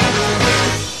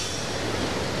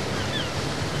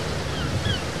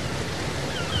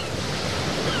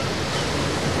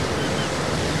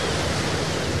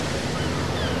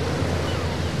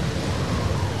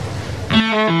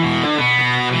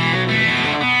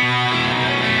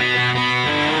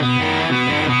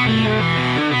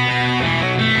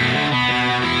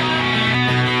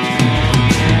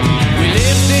 We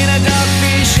lived in a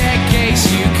dogfish head case,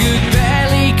 you could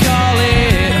barely call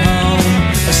it home.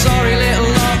 A sorry little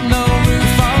lot, no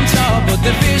roof on top, but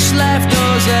the fish left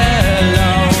us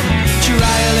alone.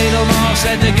 Try a little more,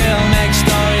 said the girl next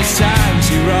door, it's time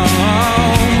to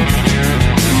roam.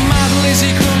 Mad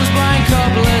Lizzie comes blind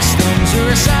cobblers, thumbs her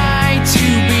a sight to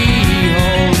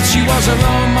behold. She was a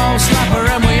Romo slapper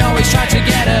and we always tried to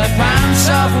get her pants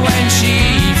off when she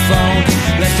phoned.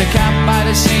 Left a cap by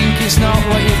the sink, it's not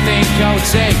what you think, oh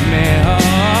take me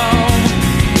home.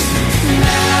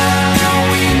 Now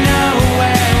we know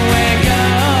where we're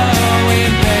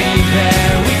going, baby.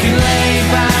 We can lay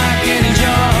back and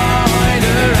enjoy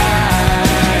the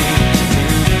ride,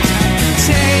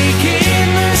 taking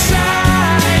the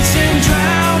sights and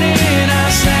drowning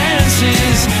our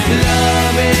senses.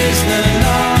 Love is the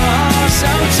law,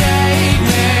 so take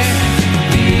me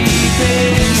deep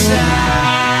inside.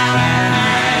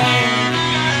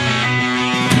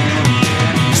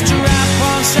 Strap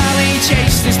on Sally,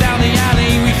 chased us down the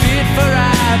alley, we feared for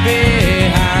our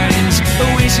behinds.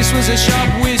 Oasis was a shop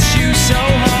with shoes so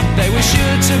hot, they were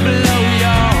sure to blow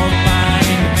your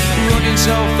mind. Running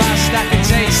so fast I can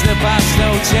taste the past,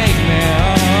 oh take me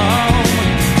home.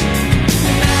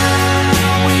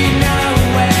 Now we know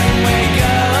where we're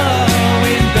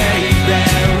going, baby.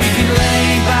 We can lay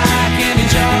back and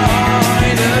enjoy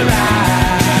the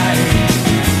ride,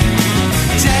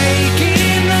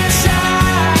 taking the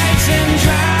sights and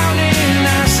drowning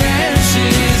our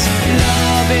senses.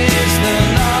 Love is the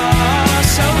law,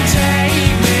 so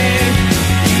take me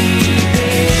deep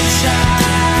inside.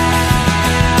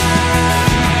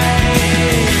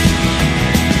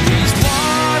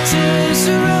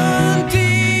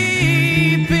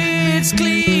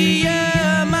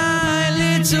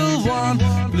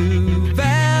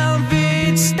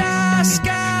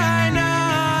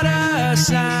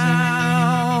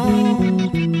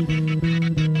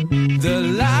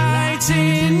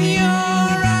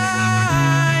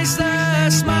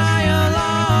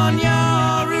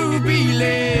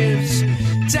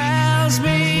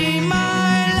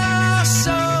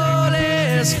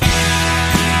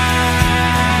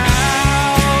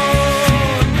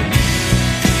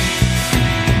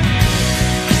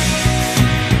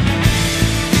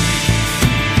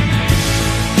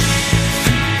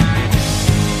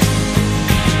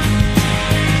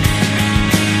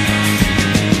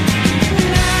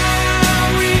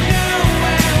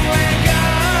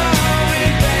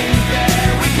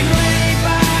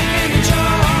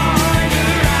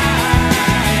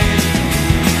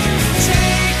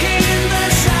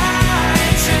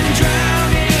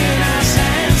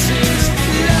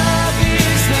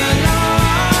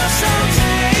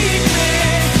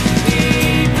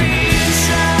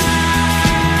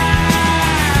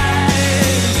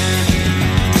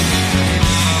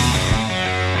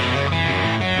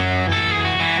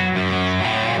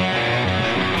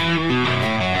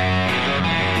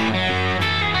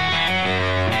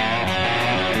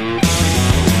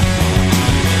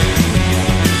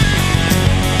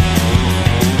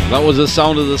 That was the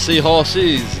sound of the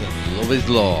Seahorses. Love is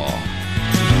Law.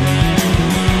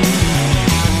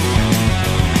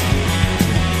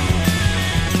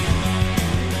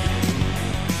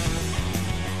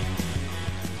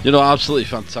 You know, absolutely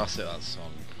fantastic, that song.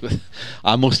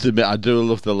 I must admit, I do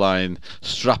love the line,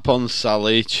 "Strap on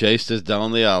Sally, chased us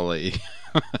down the alley."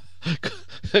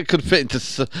 It could fit into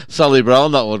Sally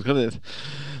Brown, that one, couldn't it?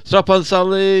 Strap on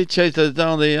Sally, chased us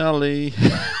down the alley.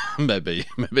 Maybe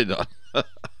not.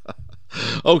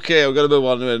 Okay, I'm going to move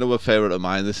on to another favourite of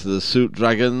mine. This is the Suit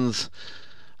Dragons,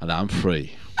 and I'm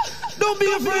Free. Don't be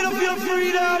afraid of your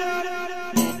freedom.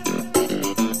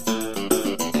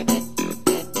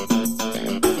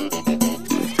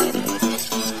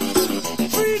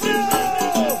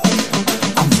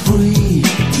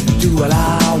 What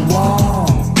I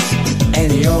want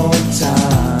any old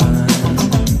time.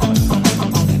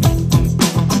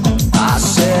 I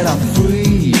said I'm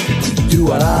free to do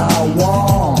what I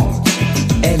want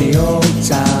any old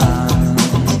time.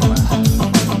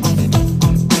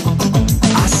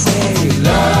 I say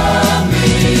love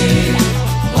me,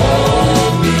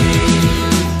 hold me,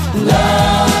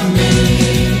 love me,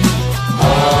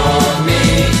 hold me,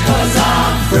 'cause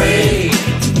I'm free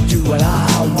to do what I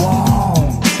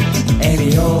want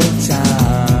any old time.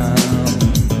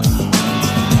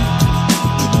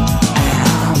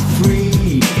 I'm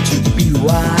free to be who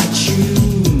I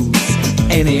choose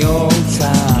any old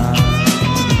time.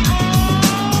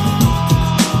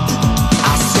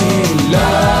 I say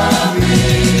love me,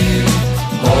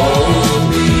 hold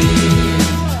me,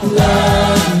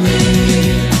 love me,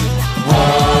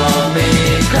 hold me,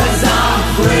 'cause I'm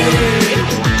free.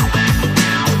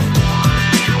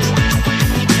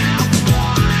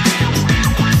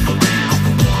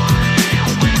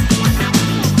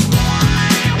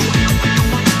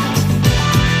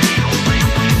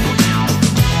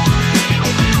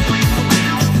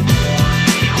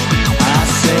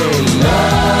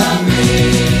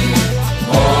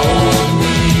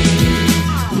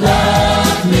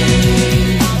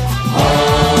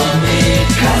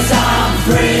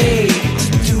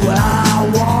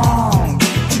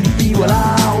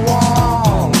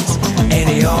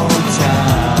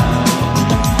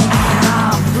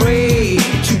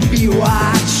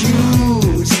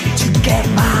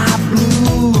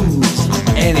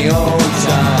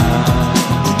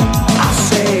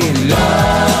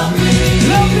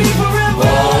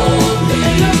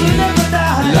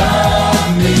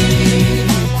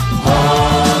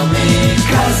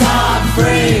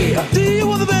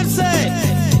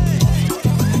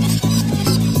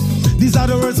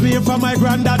 From my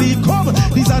granddaddy, come.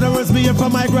 These are the words me hear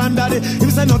from my granddaddy. He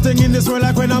said nothing in this world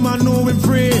like when a man know him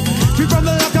free. Free from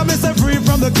the lock, I miss it free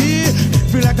from the key.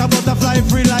 Free like a butterfly,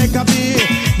 free like a bee.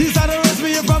 These are the words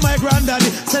me hear from my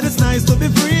granddaddy. Said it's nice to be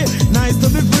free, nice to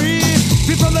be free.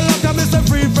 Free from the lock, I miss it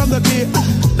free from the key.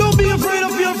 Don't be afraid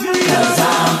of your freedom. 'Cause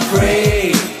I'm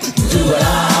free to do what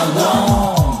I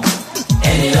want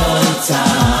any old time.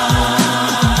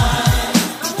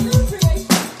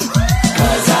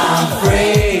 'Cause I'm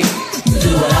free.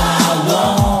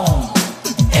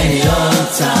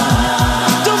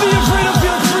 Don't be afraid of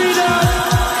your freedom.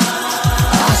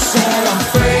 I said I'm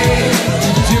free to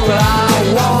do what I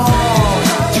want,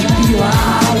 to be what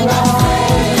I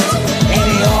want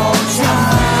any old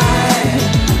time.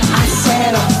 I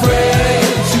said I'm free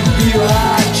to be what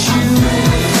I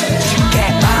choose, to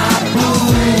get my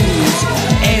blues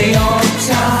any old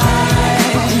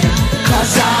time.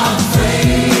 'Cause I'm free.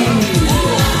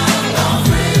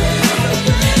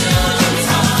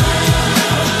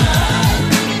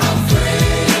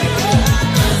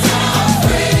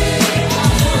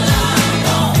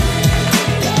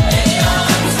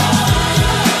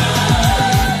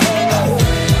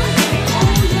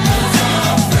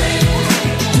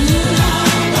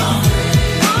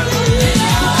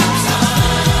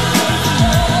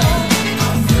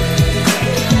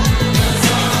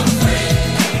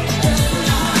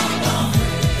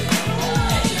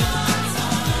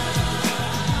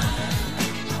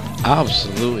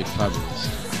 Absolutely fabulous.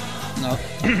 Now,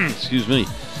 excuse me.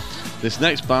 This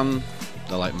next band,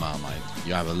 they're like Marmite.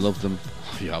 You either love them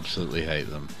or you absolutely hate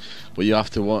them. But you have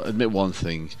to admit one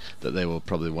thing, that they were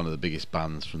probably one of the biggest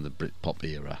bands from the Britpop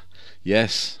era.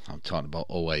 Yes, I'm talking about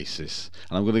Oasis.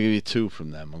 And I'm going to give you two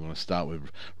from them. I'm going to start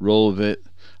with Roll With It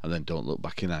and then Don't Look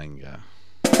Back in Anger.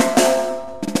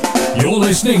 You're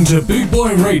listening to Boot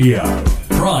Boy Radio.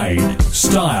 Pride,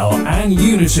 style, and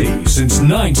unity since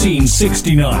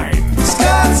 1969.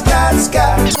 Scott, Scott,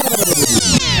 Scott.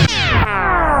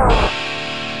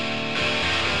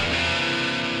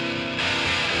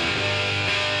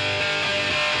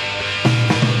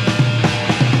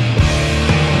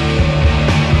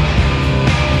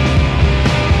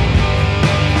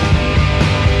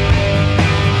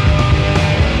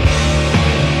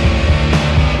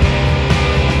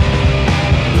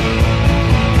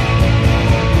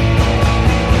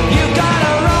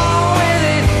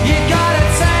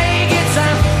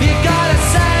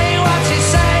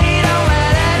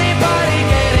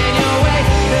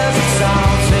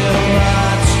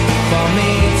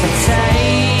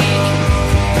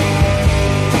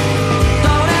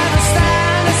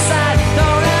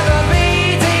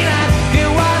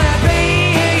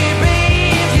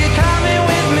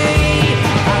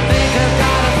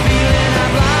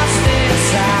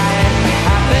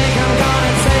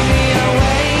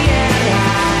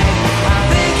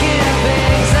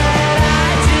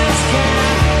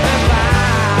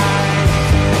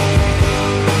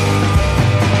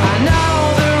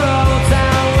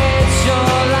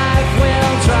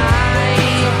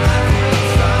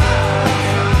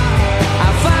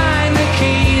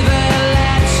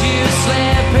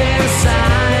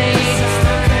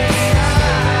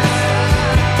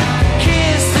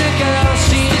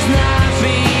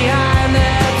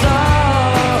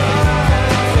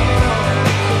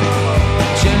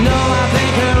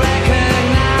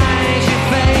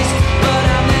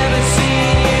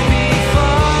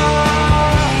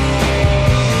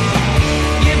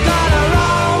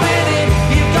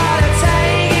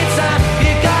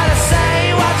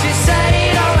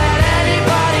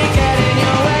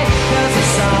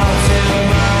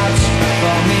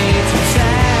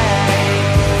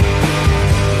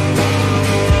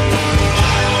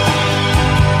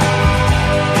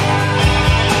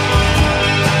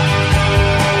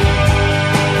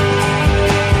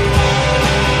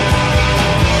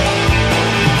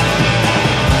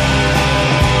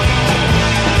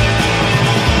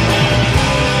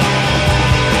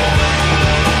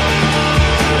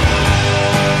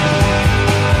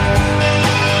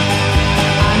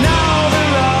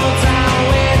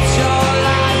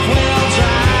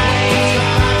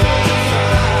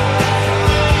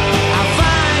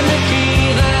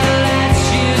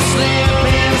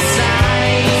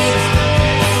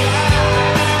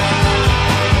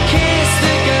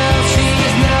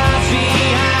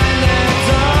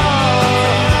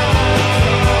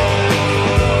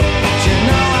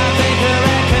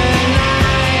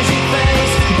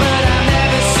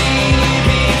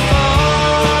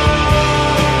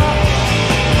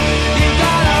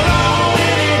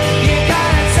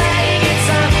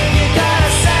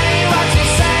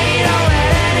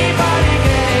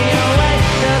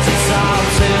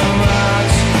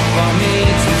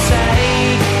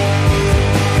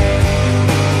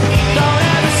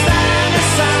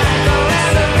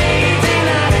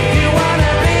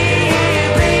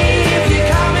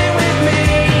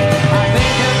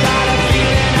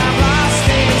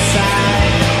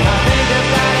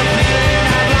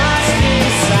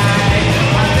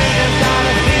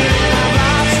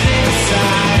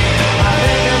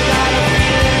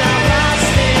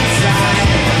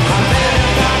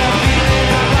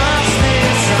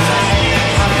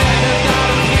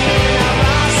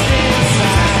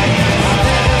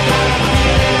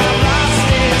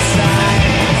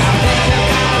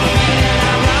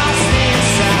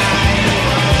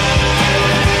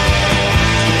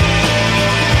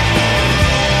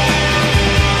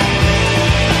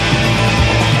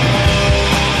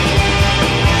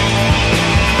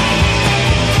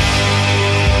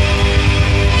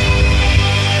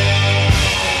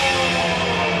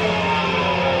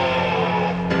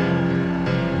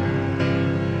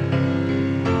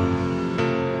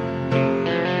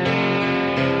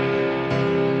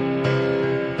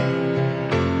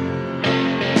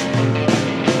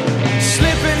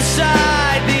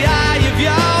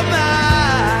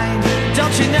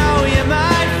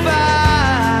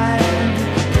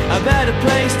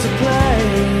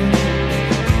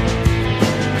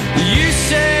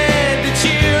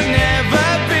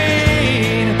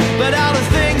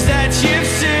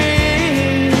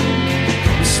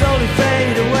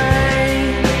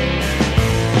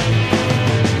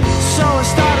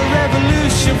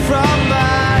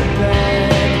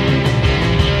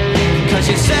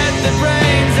 she said the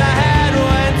brains I had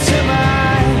went to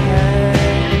my head.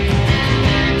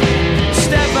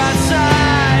 Step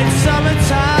outside,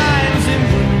 summertime's in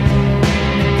bloom.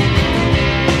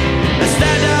 I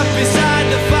stand up beside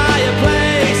the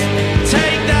fireplace,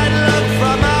 take that look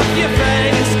from off your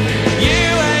face. You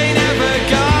ain't ever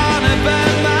gonna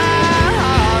burn my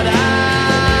heart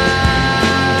out.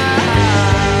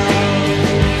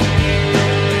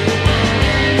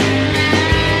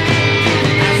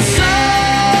 And so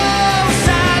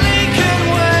Sally can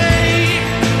wait.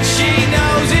 She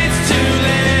knows it's too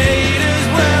late as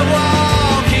we're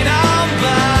walking on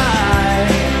by.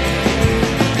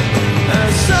 Her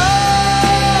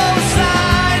soul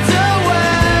slides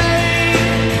away,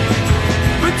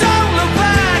 but don't look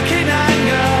back in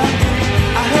anger.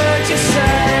 I heard you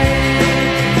say.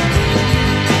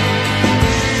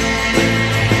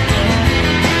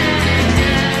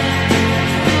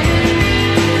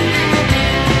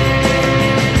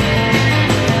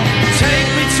 Take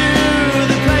me to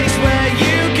the place where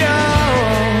you go,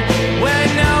 where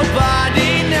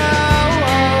nobody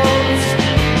knows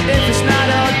if it's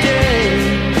night or day.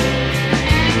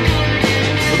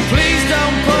 But please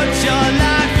don't put your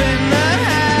life in the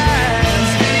hands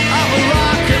of a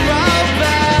rock and roll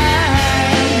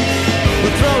band.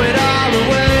 We'll throw it all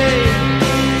away.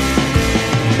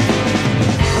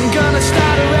 I'm gonna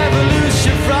start a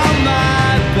revolution from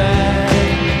my bed.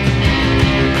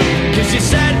 'Cause you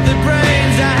said the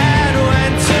brains I had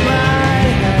went to my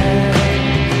head.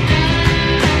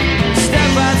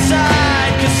 Step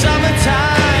outside, 'cause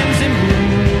summertime's in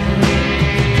bloom.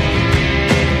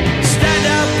 Stand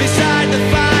up beside the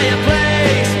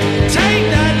fireplace, take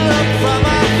that look from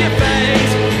off your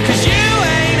face. 'Cause you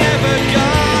ain't ever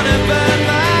gonna burn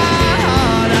my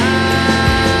heart out.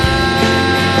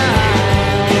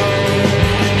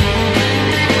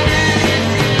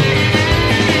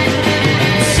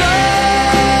 So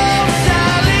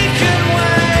Sally can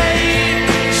wait.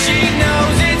 She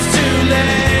knows it's too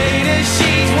late as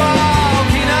she's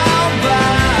walking on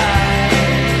by.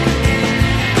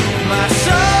 My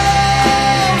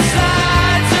soul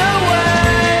slides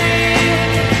away,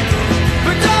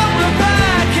 but don't look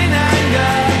back in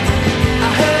anger. I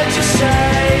heard you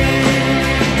say.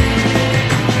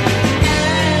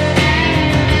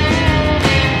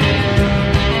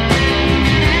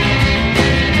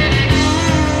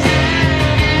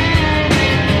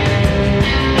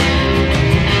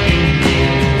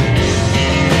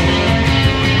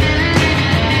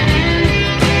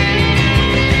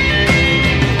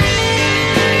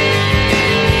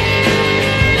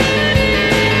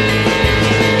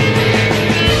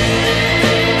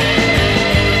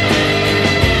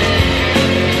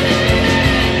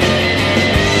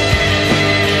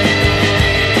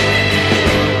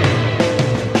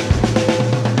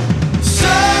 So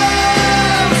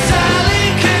Sally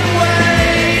can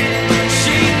wait.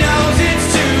 She knows it's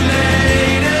too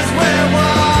late as we're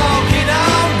walking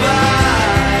on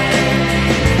by.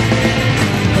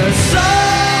 Her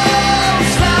soul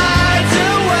slides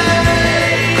away,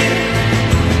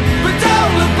 but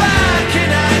don't look back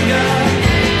in anger.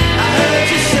 I heard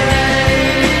you say.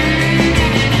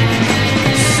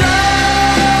 So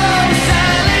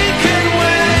Sally can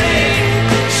wait.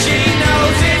 She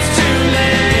knows it's too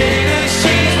late as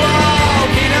she's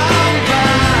walking on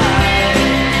by.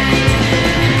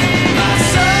 My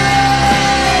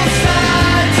soul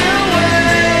slides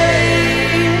away,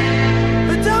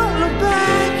 but don't look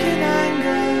back in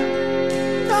anger.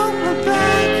 Don't look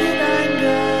back in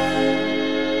anger.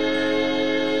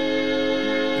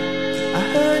 I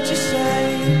heard you say.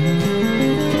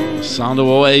 Sound of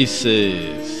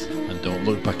Oasis and Don't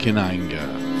Look Back in Anger.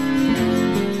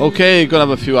 Okay, gonna have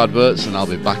a few adverts and I'll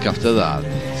be back after that.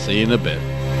 See you in a bit.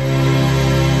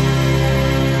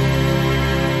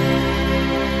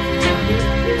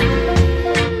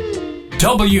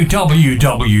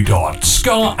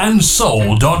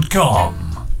 www.scarandsoul.com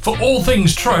for all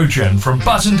things Trojan, from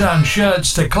button-down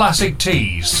shirts to classic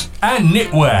tees and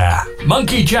knitwear,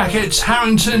 monkey jackets,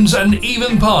 Harringtons and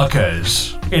even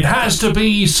Parkers. It has to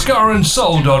be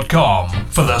scarandsoul.com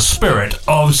for the spirit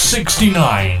of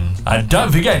 69. And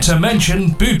don't forget to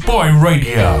mention Bootboy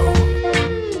Radio.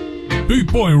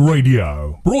 Bootboy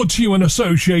Radio, brought to you in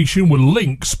association with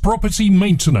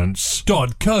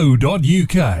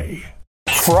linkspropertymaintenance.co.uk.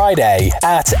 Friday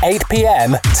at 8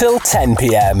 p.m. till 10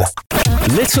 p.m.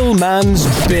 Little Man's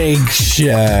Big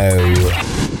Show.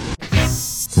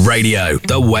 Radio,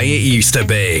 the way it used to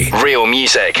be. Real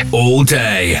music, all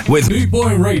day. With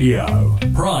Bootboy Radio.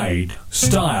 Pride,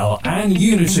 style and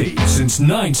unity since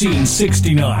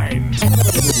 1969.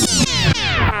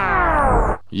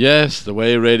 Yes, the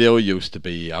way radio used to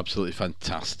be, absolutely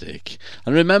fantastic.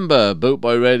 And remember,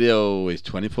 Bootboy Radio is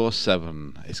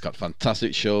 24/7. It's got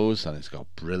fantastic shows and it's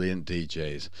got brilliant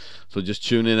DJs. So just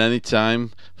tune in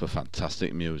anytime for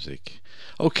fantastic music.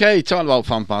 Okay, talking about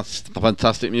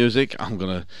fantastic music, I'm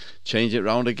going to change it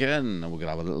round again and we're going to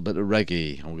have a little bit of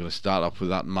reggae. And we're going to start off with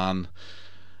that man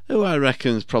who I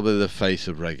reckon is probably the face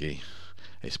of reggae.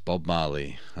 It's Bob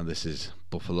Marley, and this is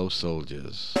Buffalo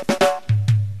Soldiers.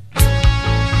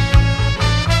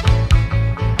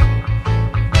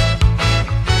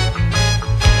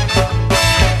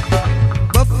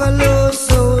 Buffalo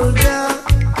soldier,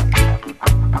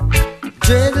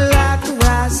 dread like a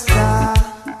Rasta.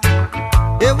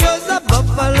 It was a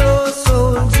buffalo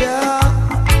soldier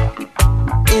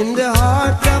in the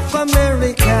heart of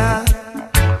America,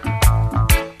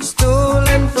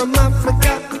 stolen from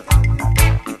Africa,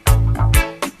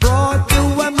 brought to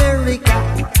America,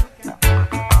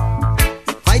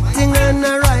 fighting an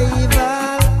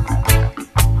arrival,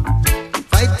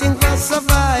 fighting for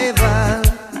survival.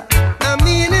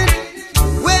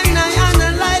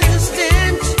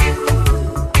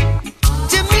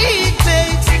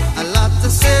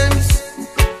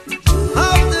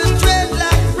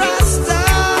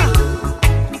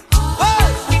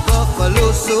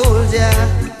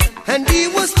 And he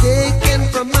was taken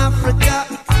from Africa,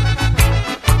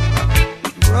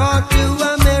 brought to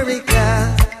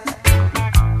America,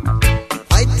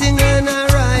 fighting an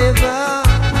arrival,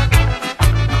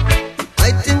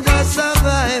 fighting for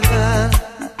survival.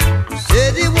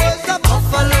 Said he was a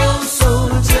buffalo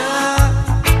soldier,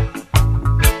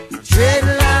 dread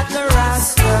like a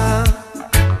Rasta.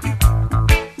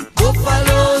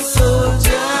 Buffalo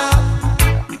soldier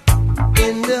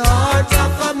in the heart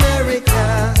of America.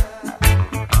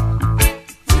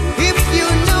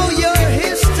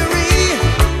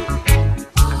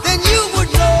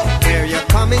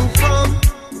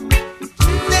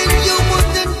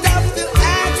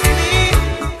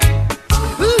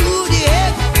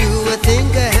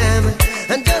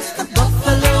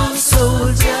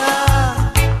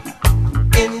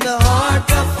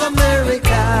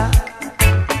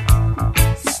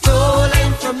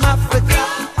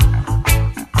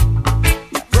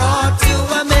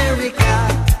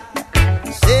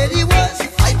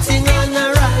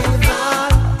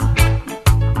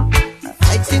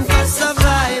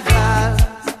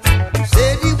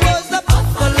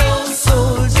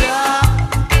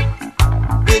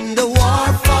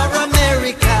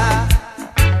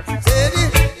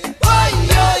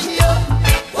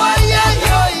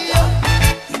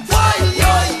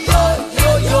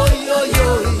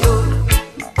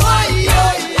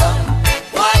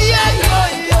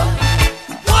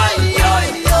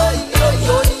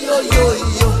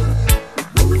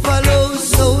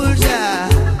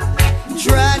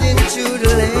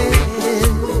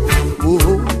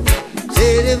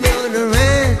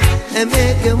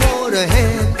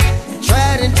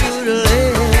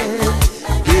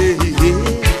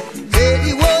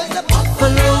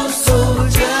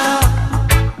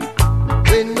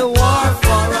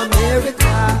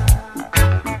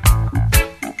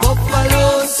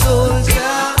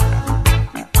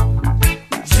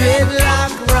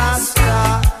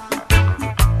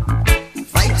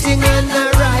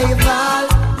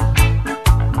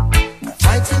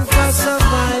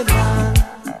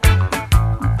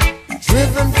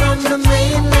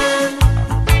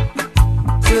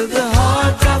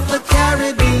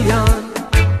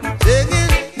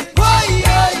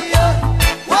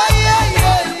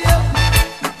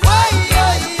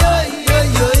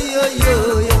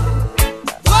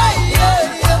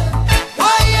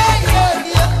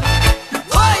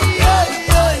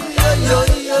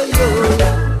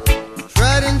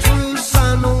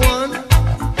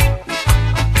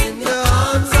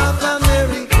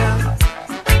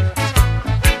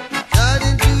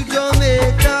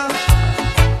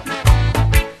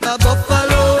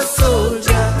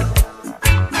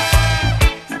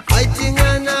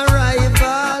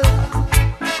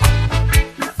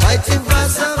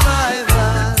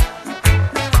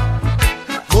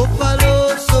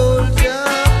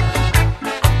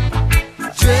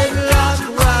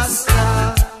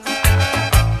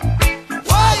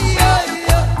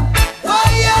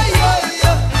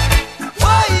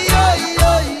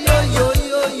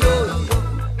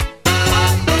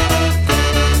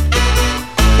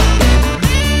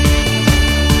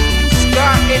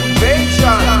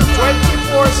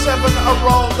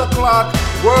 Around the clock,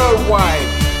 worldwide,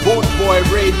 Bootboy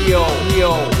Radio.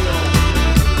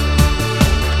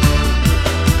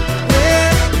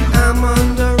 Well, I'm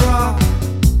on the rock,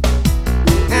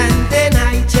 and then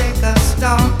I take a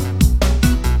stop.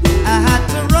 I had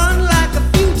to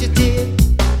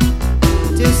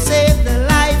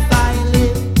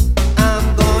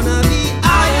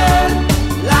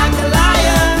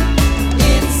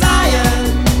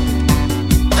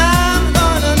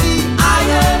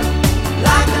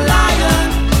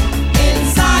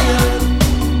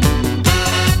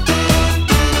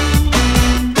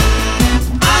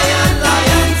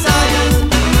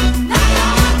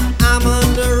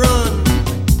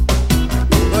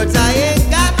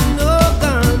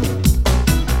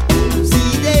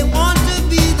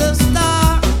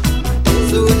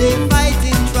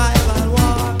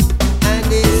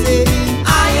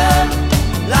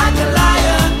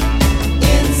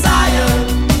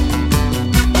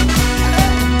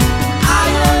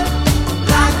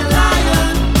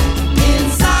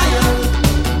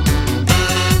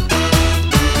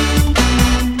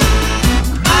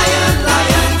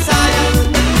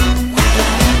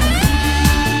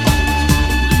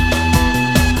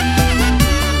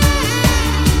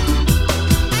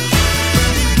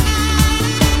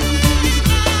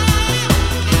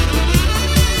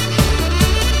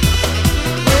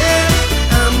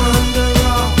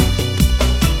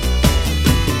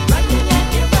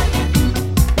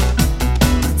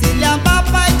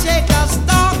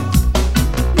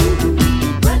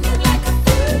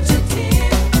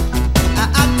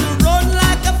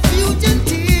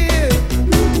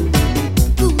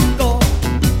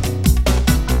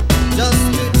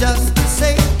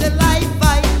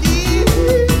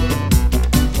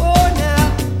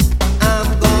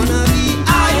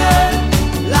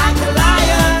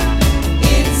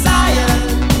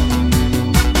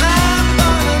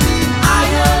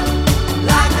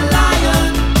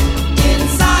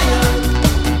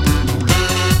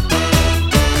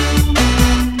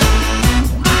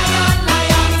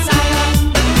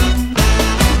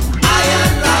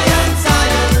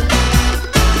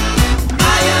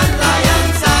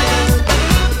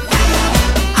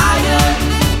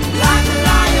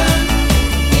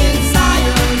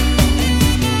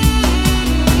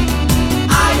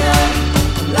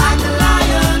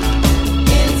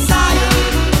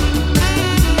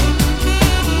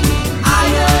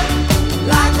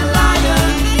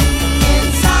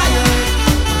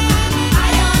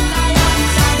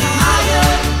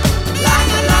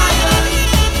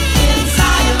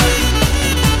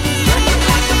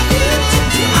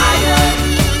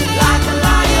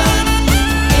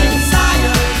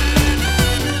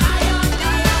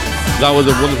That was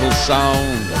a wonderful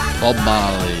sound of Bob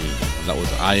Marley. And that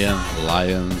was Iron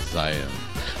Lion Zion.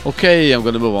 Okay, I'm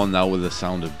going to move on now with the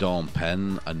sound of Dawn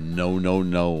Penn and No No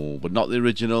No, but not the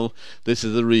original. This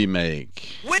is the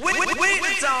remake. Wait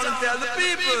the sound and tell the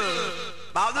people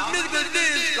about the musical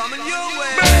disc coming your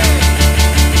way.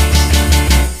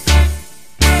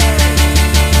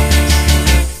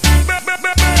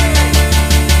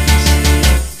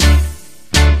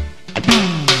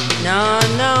 No,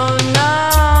 no, no.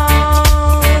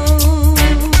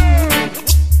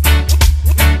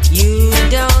 You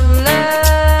don't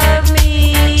love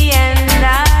me, and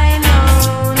I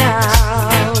know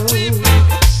now.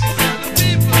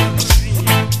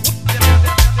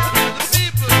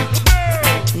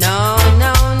 No,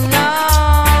 no, no.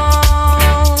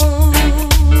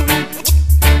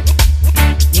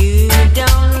 You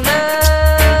don't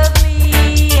love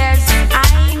me, yes, I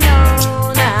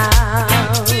know now.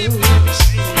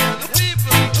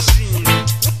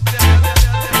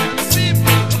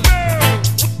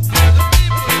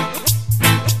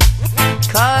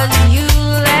 'Cause you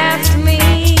left me,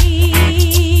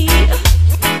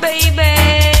 baby,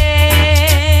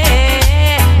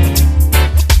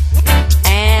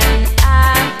 and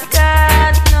I've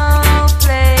got no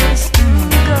place to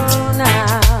go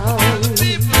now.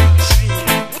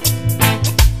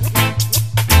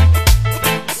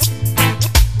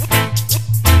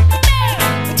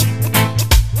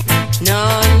 No,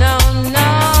 no, no.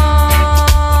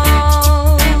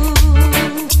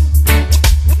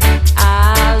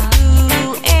 I'll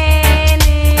do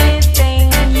anything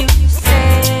you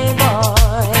say,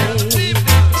 boy.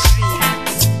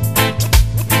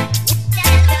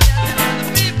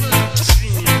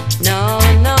 No,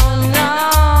 no, no.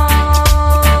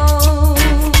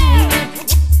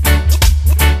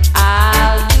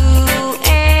 I'll do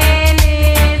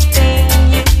anything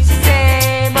you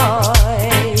say, boy.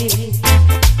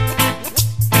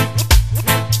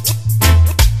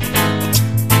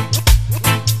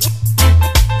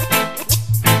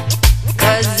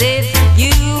 'Cause if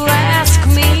you ask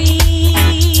me,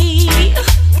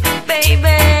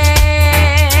 baby,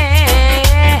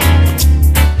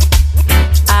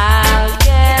 I'll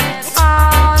get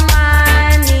on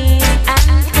my knees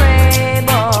and pray,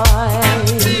 boy.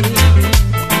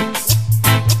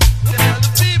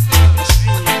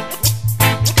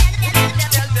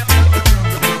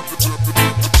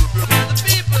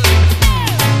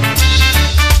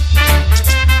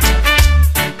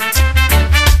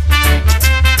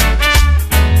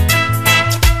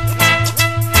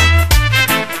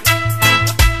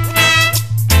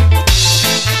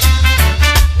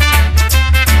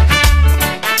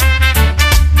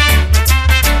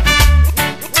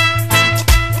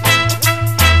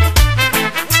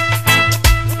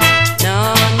 No,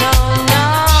 no, no.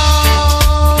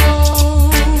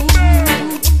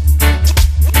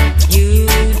 You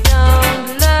don't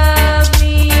love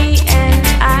me, and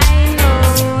I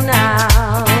know now.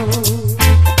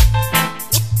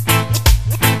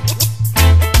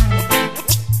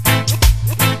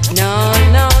 No,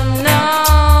 no, no.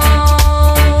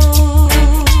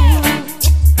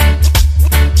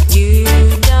 You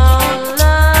don't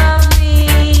love me,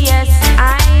 yes, I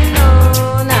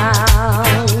know now.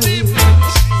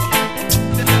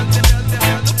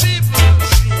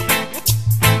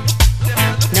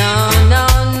 No, no,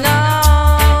 no.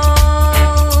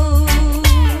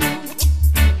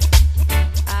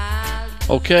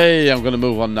 Okay, I'm going to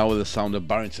move on now with the sound of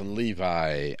Barrington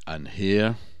Levy. And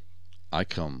here I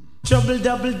come. Trouble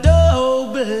double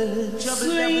double,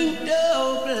 swing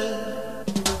double.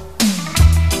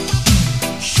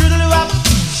 Shoodle up,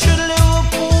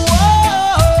 whoa,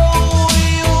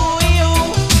 you,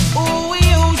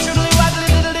 shoodle waddle,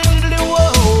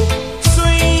 whoa,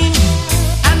 swing.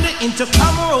 And the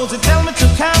intercom rolls, it tell me to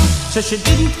come. So she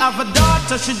didn't have a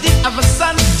daughter, she did have a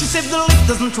son. She said the lift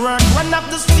doesn't work, run up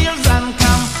the stairs and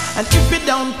come. And if you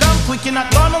don't come quick, you're not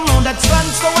gonna know that son.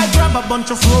 So I grab a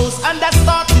bunch of rose and I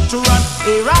started to run.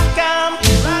 Here I come,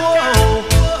 whoa.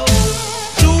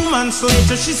 2 months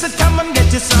later, she said, come and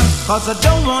get your son. 'Cause I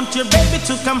don't want your baby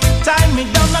to come tie me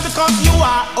down. Not because you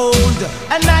are old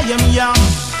and I am young.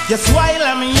 Yes, while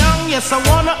I'm young, yes, I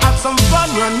wanna have some fun.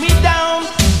 Run me down,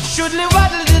 shoodly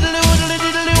waddle diddly woodly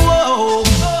diddly whoa.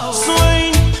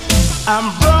 Swing,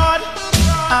 I'm broad,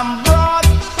 I'm broad,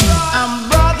 I'm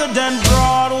broader than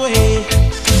Broadway.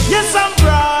 Yes, I'm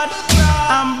broad,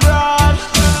 I'm broad,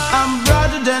 I'm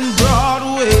broader than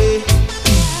Broadway.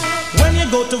 When you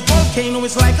go to Volcano,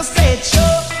 it's like a stage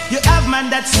show. You have man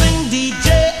that sing, DJ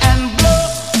and blow.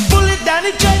 Pull it down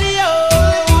the radio,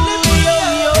 yo,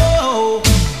 yo.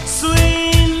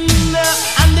 Swing,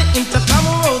 and the intercom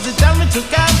rolls, it tell me to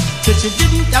come.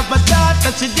 have a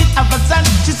daughter, she did have a son.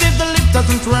 She said the lift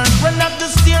doesn't work, run up the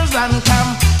stairs and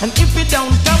come. And if you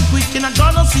don't come quick, you're not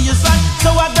gonna see your son.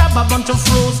 So I grab a bunch of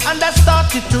froze and I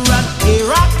started to run. Here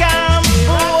I come,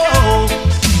 oh.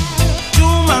 2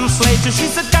 months later, she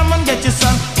said, come and get your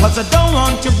son, cause I don't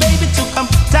want your baby to come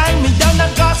tie me down,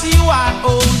 cause you are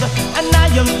old and I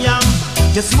am young.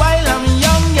 Just while I'm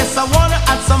young, yes, I wanna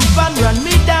have some fun. Run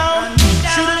me down,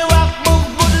 shoodly walk, boop,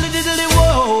 boodly diddly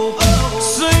whoa.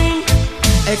 Swing,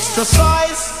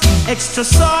 exercise,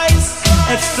 exercise,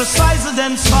 exercise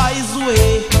then size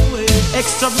way.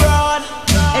 Extra broad,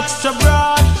 extra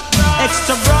broad,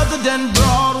 extra broader than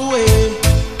Broadway.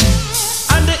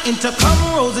 And the intercom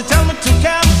Rosie tell me to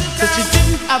come, so she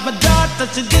didn't have a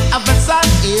daughter, she did have a son.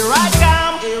 Here I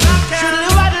come, shoodly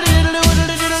waddly diddly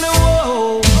woodly diddly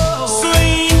whoa.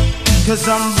 Swing, cause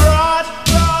I'm broad,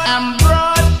 I'm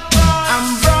broad,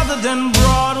 I'm broader than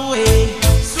Broadway.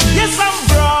 Yes, I'm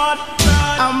broad,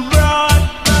 I'm broad,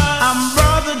 I'm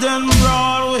broader than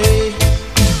Broadway.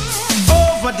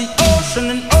 Over the ocean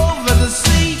and over the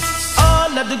sea,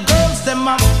 all of the girls them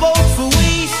are both for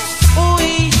we.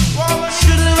 Ooh-wee,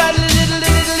 shoodly waddly diddly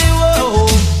diddly whoa.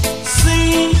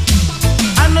 Sing,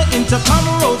 and the intercom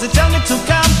Rosie tell me to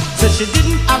come, so she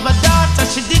didn't have a daughter,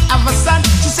 she did have a son.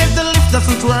 She said the lift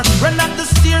doesn't work, run up the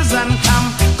stairs and come,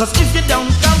 cause if you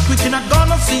don't come quick, you're not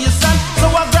gonna see your son.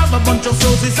 So I grab a bunch of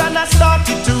roses and I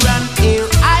started to run. Here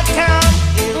I come,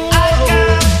 I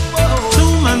come.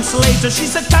 2 months later, she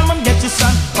said, come and get your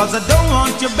son, cause I don't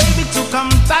want your baby to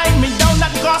come tie me down,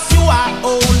 cause you are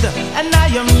old and I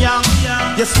am young.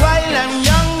 Yes, while I'm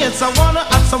young, yes, I wanna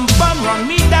have some fun. Run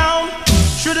me down,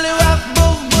 shoodly walk,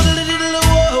 boop, boodly diddly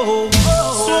whoa.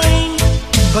 Swing,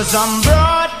 cause I'm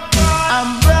broad,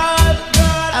 I'm broad,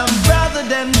 I'm broader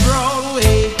than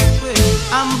Broadway.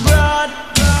 I'm broad,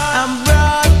 I'm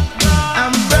broad,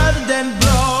 I'm broader than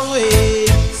Broadway.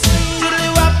 Shoodly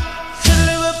wop,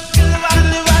 shoodly whoop, shoodly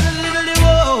wop, diddly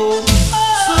whoa.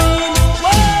 Swing,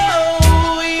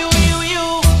 whoa, you,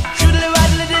 shoodly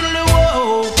wop, diddly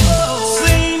whoa.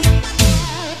 Swing,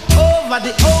 over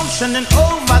the ocean and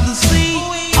over the sea,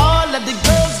 all of the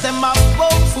girls them are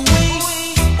both for we.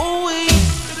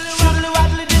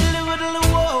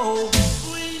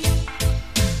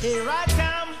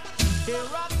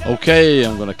 Okay,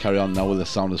 I'm going to carry on now with the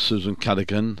sound of Susan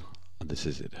Cadogan, and this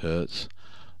is It Hurts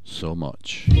So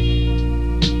Much.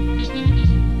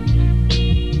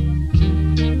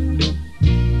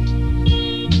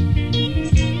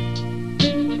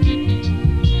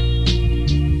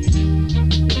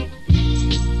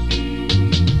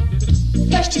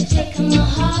 First you take my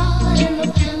heart in the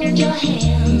palm of your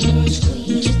hand and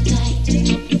squeeze it tight.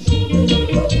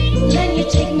 Then you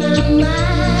take my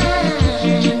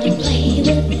mind and play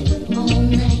with it all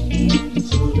night.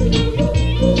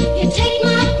 You take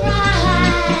my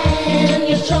pride and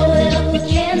you throw it up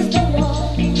against the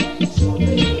wall.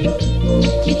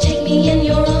 You take me in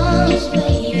your arms,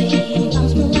 baby, and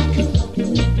bounce me like a ball.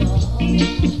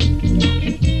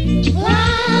 Well,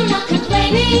 I'm not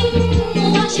complaining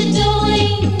what you're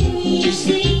doing, you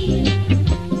see,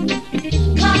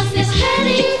 'cause this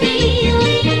hurting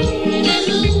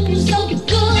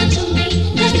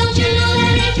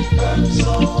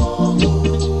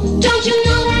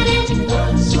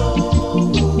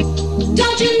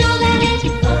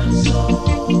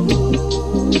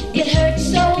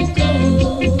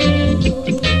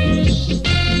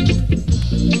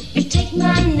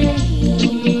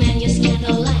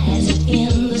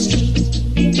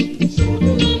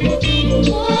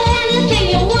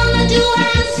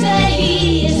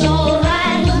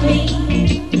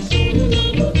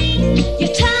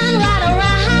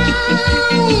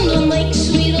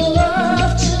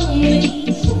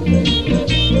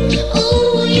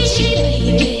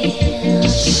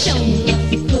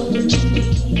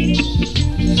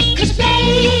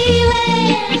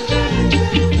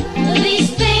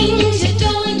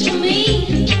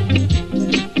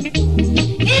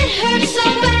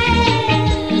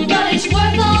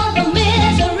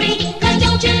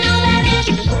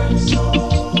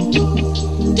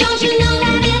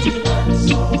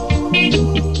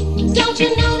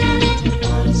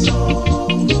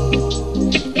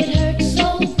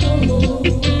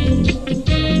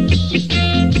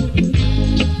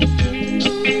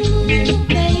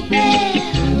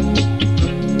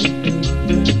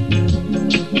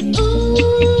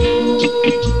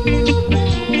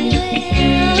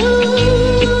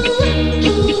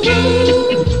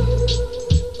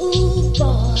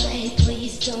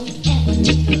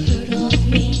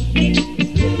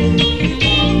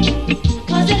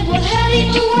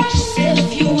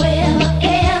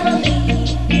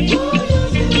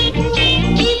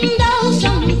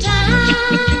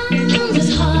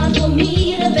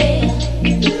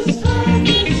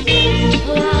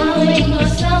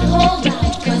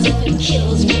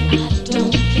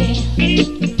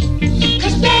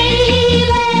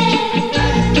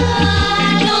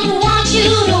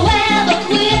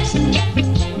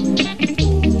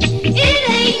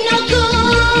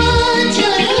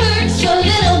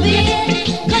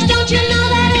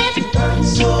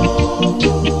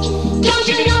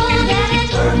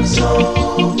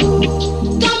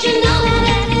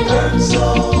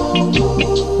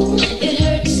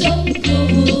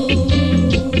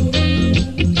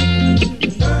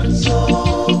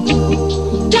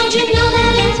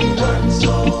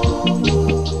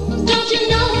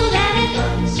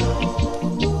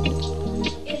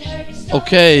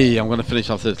Okay, I'm going to finish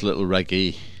off this little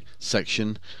reggae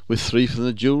section with 3 from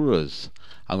the Jurors.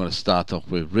 I'm going to start off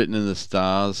with Written in the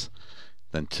Stars,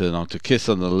 then turn on to Kiss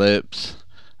on the Lips,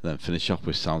 and then finish off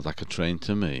with Sounds Like a Train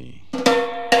to Me.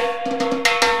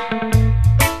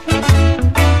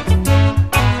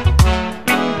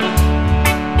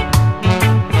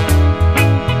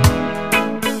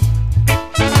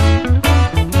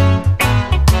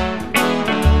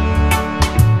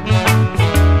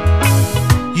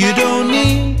 You don't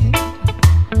need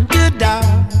to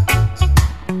die.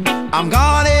 I'm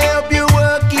gonna help you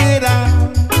work it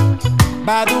out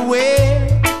by the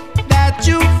way that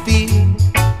you feel.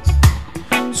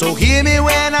 So hear me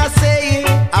when I say it.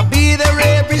 I'll be there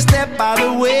every step by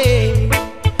the way,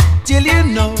 till you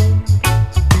know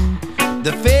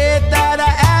the faith that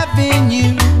I have in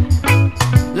you,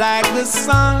 like the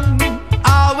sun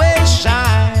always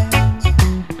shines.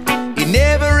 It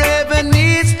never ever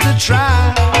needs to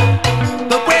try.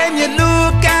 But when you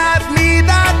look at me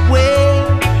that way,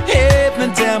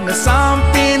 heaven tell me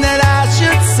something that I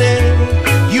should say.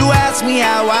 You ask me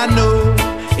how I know,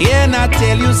 and I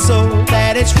tell you so,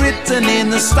 that it's written in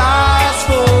the stars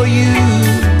for you.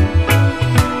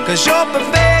 'Cause you're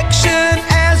perfection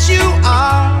as you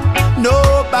are,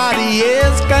 nobody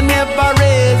else can ever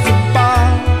raise the bar.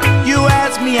 You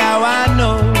ask me how I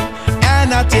know,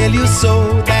 and I tell you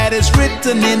so, that it's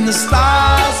written in the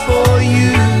stars for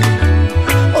you.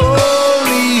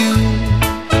 Only you.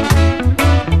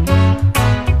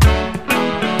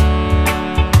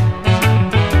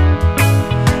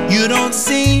 You don't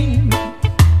seem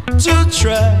to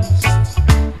trust.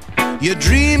 Your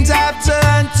dreams have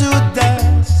turned to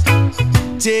dust.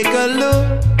 Take a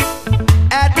look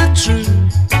at the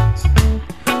truth,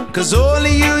 'cause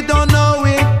only you don't know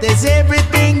it. There's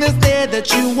everything that's there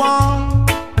that you want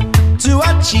to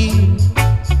achieve.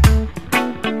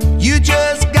 You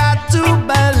just got to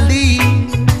believe.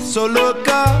 So look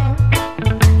up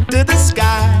to the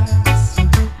skies.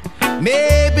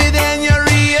 Maybe then you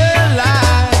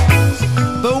realize.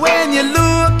 But when you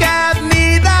look at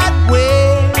me that way,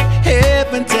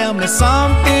 heaven tell me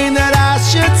something that I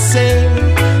should say.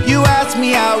 You ask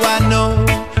me how I know,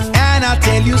 and I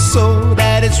tell you so,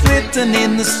 that it's written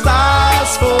in the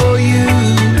stars for you.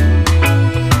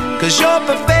 'Cause you're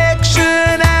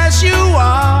perfection as you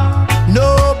are,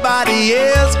 nobody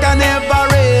else can ever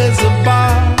raise a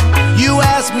bar. You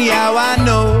ask me how I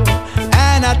know,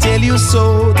 and I tell you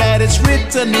so, that it's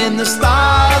written in the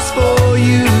stars for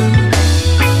you.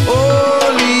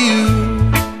 Only you.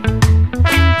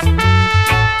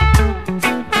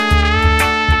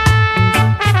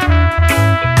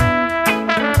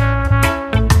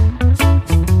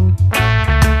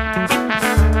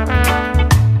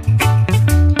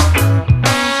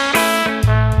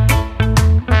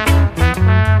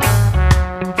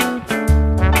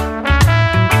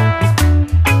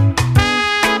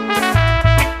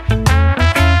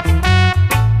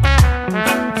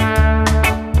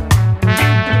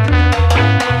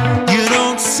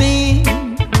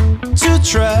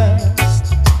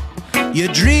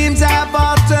 Your dreams have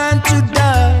all turned to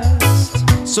dust.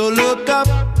 So look up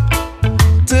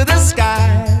to the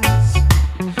skies.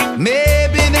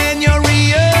 Maybe then you'll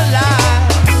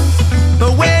realize.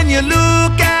 But when you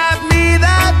look at me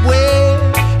that way,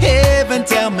 heaven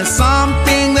tell me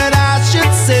something that I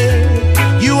should say.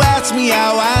 You ask me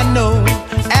how I know,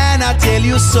 and I tell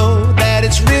you so, that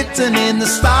it's written in the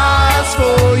stars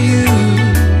for you.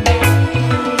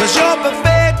 'Cause you're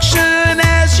perfection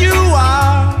as you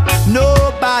are,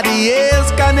 nobody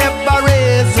else can ever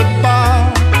raise a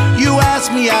bar. You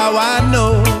ask me how I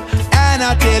know, and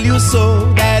I tell you so,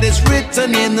 that it's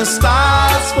written in the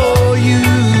stars for you.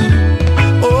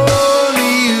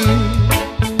 Only you.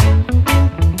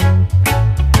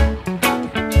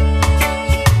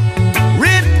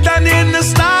 Written in the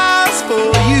stars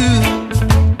for you.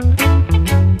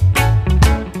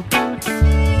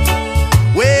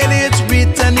 Well, it's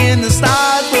written in the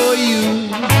stars for you.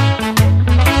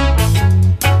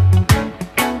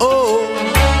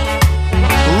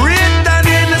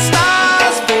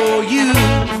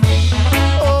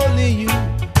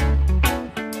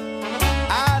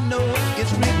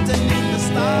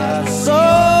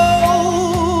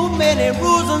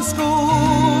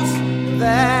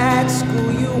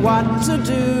 What to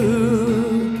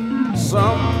do.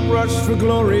 Some rush for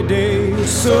glory days,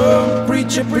 some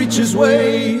preacher preaches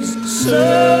ways,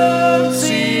 some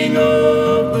sing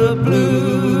of the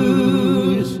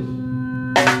blues.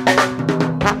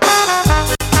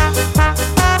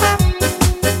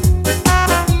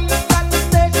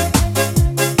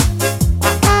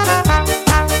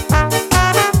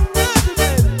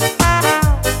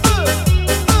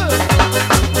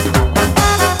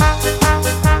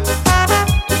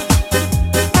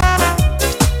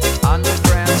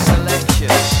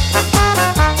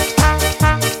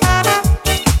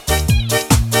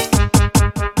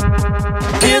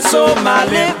 Kiss on my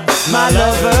lips, my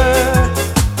lover.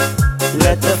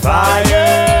 Let the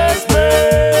fires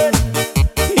burn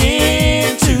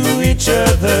into each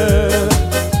other.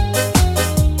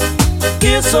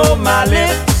 Kiss on my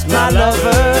lips, my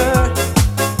lover.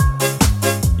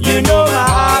 You know my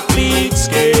heart beats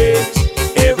skips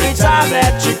every time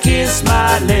that you kiss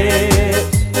my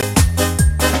lips.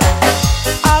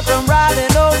 I come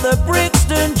riding on the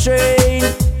Brixton train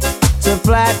to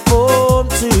platform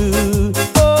 2.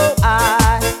 Oh,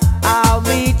 I'll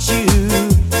meet you.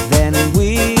 Then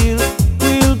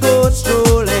we'll go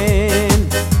strolling.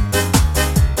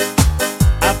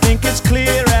 I think it's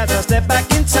clear as I step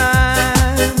back in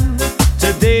time.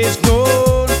 Today's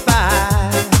gone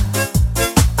by.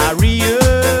 I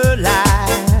realize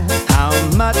how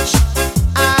much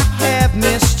I have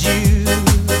missed you.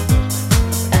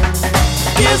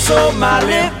 Kiss on my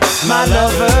lips, my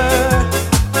lover.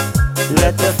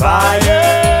 Let the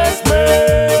fires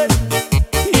burn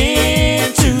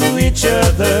into each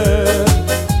other.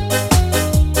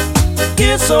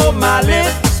 Kiss on my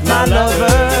lips, my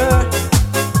lover.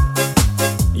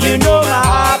 You know my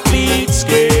heart beats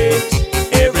skips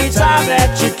every time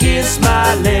that you kiss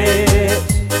my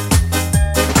lips.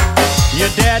 Your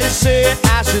daddy said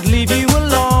I should leave you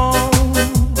alone,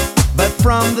 but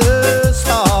from the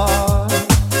start,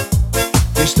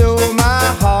 you stole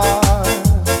my heart.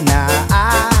 Now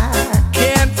I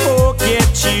can't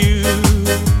forget you.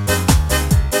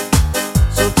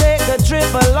 So take a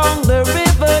trip along the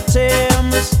River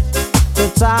Thames to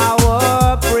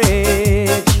Tower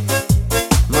Bridge,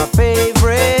 my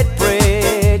favorite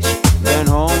bridge, then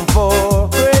home for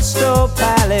Crystal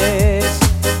Palace.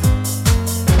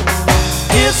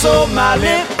 Kiss on my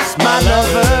lips, my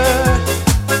lover.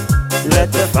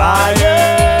 Let the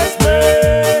fires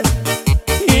burn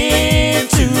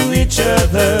into each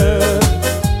other.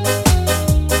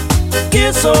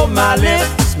 Kiss on my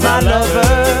lips, my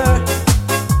lover.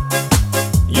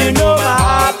 You know my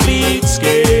heart beats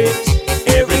skips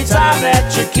every time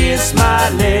that you kiss my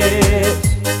lips.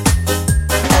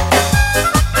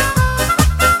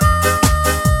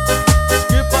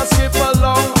 Skip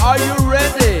along, are you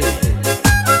ready?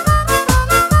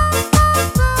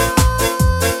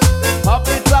 Up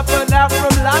it up and out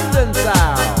from London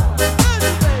town.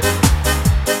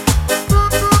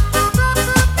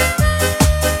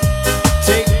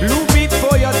 Take Blue Beat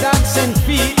for your dancing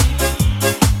feet.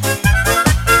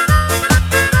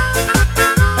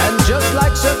 And just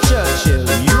like Sir Churchill,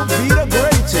 you'll be the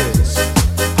greatest.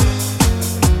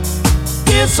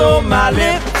 Kiss on my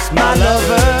lips, my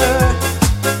lover.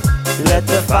 Let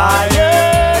the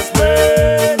fires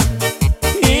burn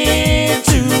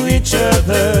into each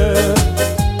other.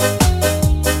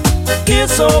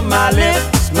 Kiss on my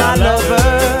lips, my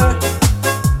lover.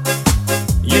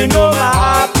 You know my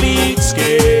heart beats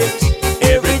skips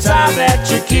every time that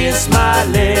you kiss my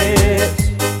lips.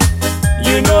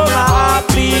 You know my heart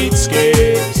beats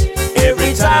skips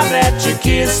every time that you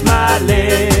kiss my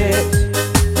lips.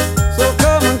 So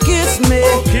come and kiss me,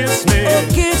 oh kiss me, oh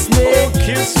kiss me, oh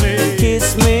kiss me,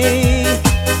 kiss me.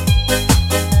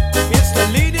 It's the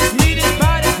leading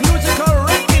by this musical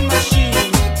wrecking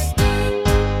machine.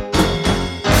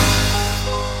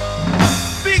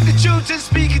 Speak the truth and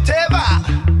speak it ever.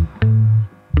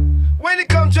 When it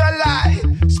comes to a lie,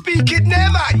 speak it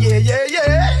never. Yeah, yeah,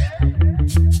 yeah.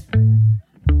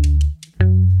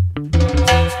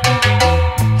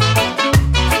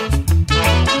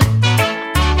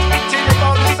 Tell you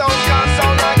about the sound can't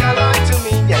sound like a lie to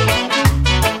me, yeah.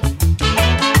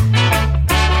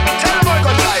 Tell them I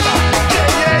got driver. Yeah,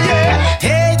 yeah, yeah.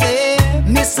 Hey there,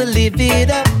 Mr. Live It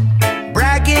Up,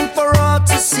 bragging for all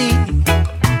to see.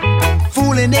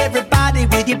 Fooling everybody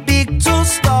with your big two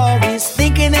stories,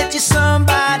 thinking that you're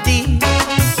somebody.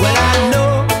 Well, I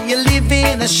know you live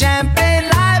in a champagne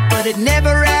life, but it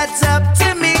never adds up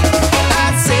to me.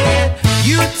 I said,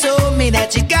 you told me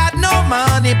that you got no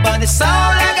money, but it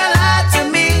sounds like a lie to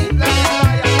me.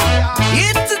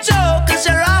 It's a joke, cause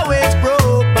you're always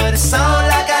broke, but it sounds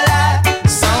like a lie,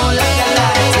 sound like a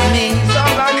lie to me.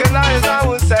 Sound like a lie as I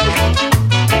would say.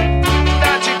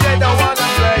 That you they don't wanna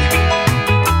play.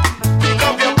 Pick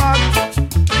up your back,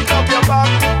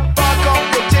 back up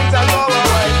your things and go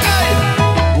away. Hey.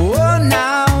 Oh,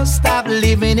 now stop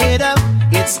living it up.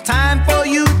 It's time for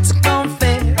you to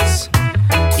confess.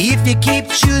 If you keep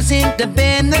choosing to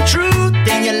bend the truth,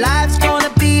 then your life's gonna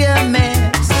be a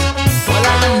mess. Well,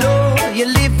 I know you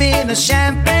live in a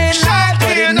champagne life,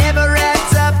 but it never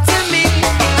adds up to me.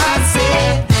 I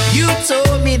said, you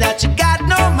told me that you got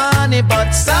no money, but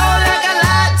it sounds like a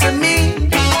lie to me.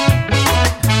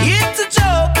 It's a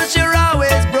joke, cause you're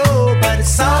always broke, but it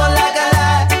sounds like a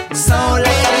lie, sound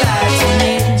like a lie.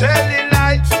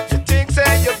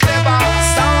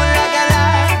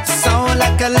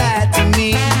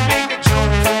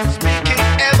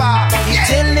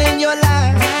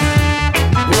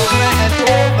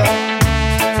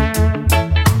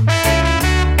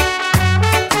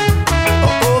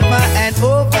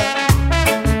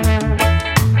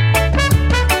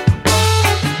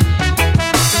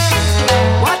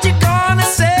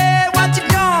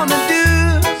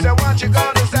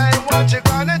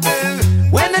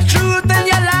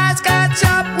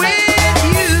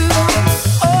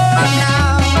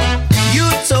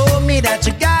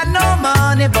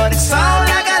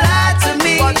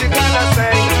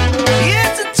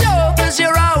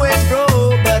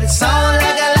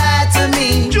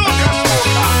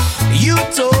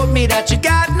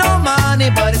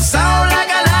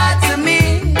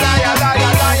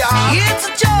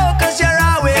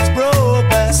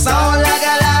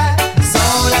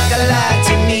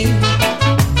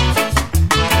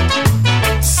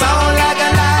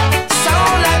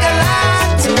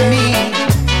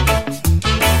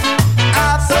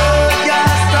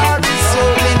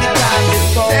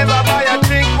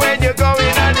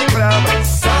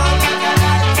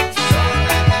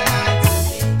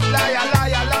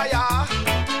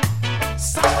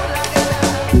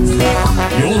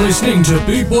 listening to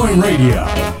Boot Boy Radio.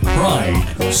 Pride,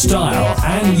 style,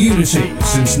 and unity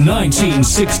since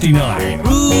 1969.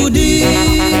 Rudy,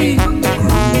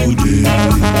 Rudy,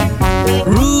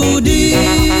 Rudy,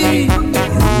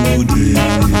 Rudy,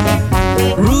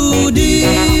 Rudy,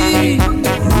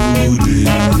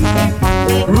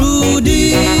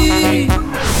 Rudy.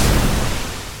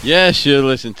 Yes, you're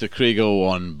listening to Kriego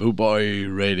on Boot Boy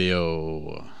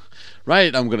Radio.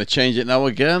 Right, I'm going to change it now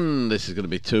again. This is going to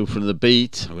be two from the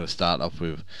beat. I'm going to start off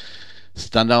with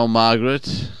Stand Down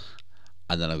Margaret,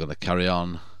 and then I'm going to carry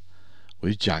on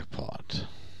with Jackpot.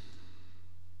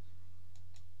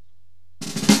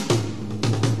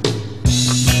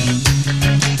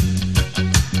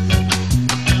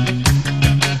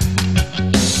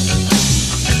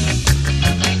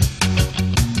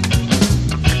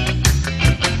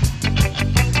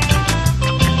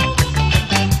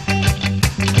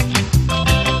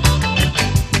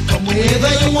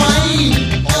 Wherever you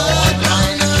whine, oh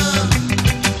grinder.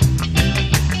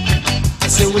 I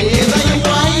say wherever you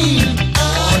whine,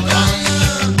 oh grinder.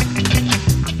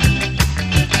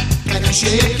 And you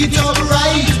shake it up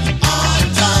right on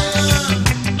time.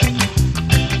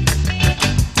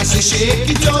 I say shake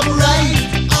it up right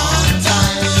on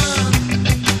time.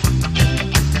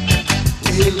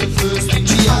 Well, the first thing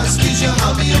she asks is you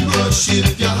have your brush.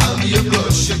 If you have your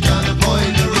brush, you can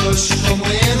avoid the rush. From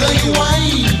wherever you whine,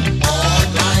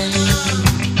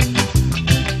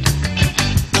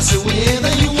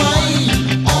 wherever you whine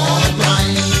or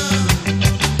grind,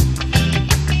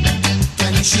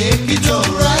 can you shake it up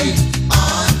right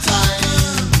on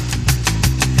time?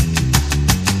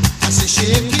 I say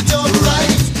shake it up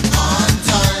right on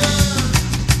time.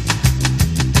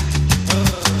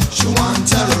 She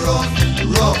want a rough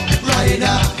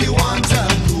rider, you want a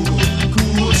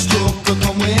cool stroke.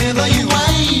 Come wherever you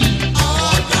whine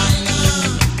or grind,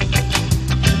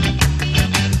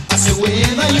 I say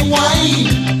wherever you whine.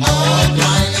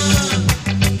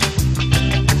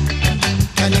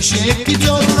 Can you shake it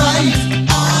up right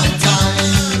on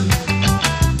time?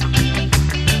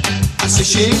 I say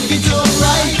shake it up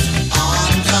right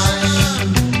on time.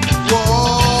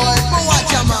 Boy, but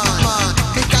watch your man.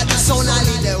 Because the sound I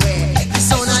lead the way. The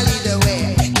sound I lead the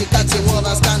way. Because the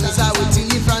overstand is how we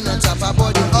live from the top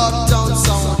about the uptown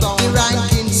sound, the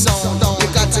ranking sound. You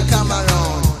got to come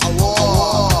around.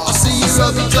 I see you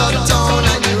rub it uptown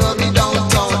and you rub it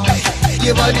downtown.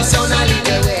 Your body sound I lead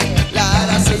the way. Lord,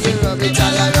 I see you rub it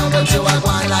all around, but you are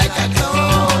going like a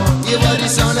clown. Your body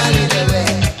sound a little way.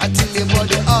 I tell you about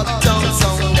the uptown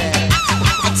sound there.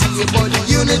 I tell you about the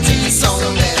unity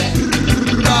sound there.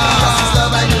 It's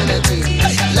love and unity.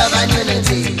 Love and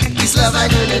unity. It's love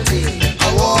and unity.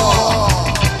 Oh,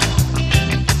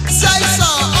 say so,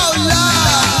 oh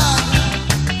Lord.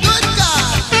 Good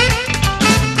God.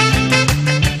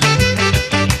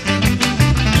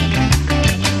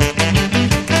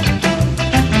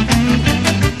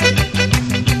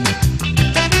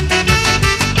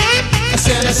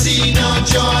 I see no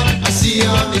joy, I see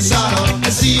only sorrow. I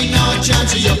see no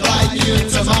chance of your bright new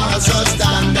tomorrow. So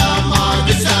stand down,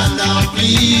 Margaret, stand down,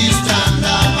 please stand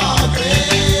down,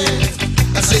 Margaret.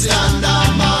 I say stand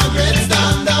down, Margaret,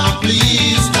 stand down,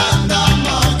 please stand down,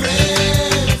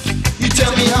 Margaret. You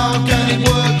tell me how can it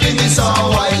work in this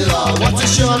all white law? What a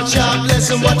short, sharp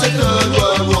lesson, what a third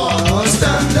world war. Oh,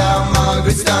 stand down,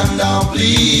 Margaret, stand down,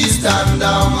 please stand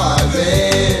down,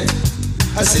 Margaret.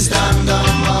 I say stand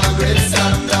down, Margaret,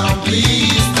 stand down,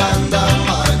 please stand down,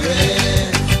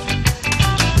 Margaret.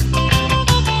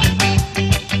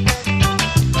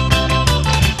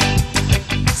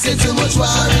 Say too much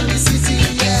war in the city,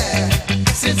 yeah.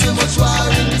 Say too much war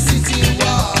in the city,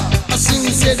 war. I sing,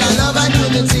 we say that love and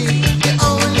unity, the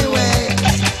only way.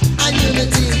 And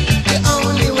unity, the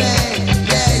only way.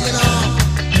 Yeah, you know.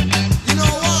 You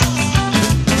know what?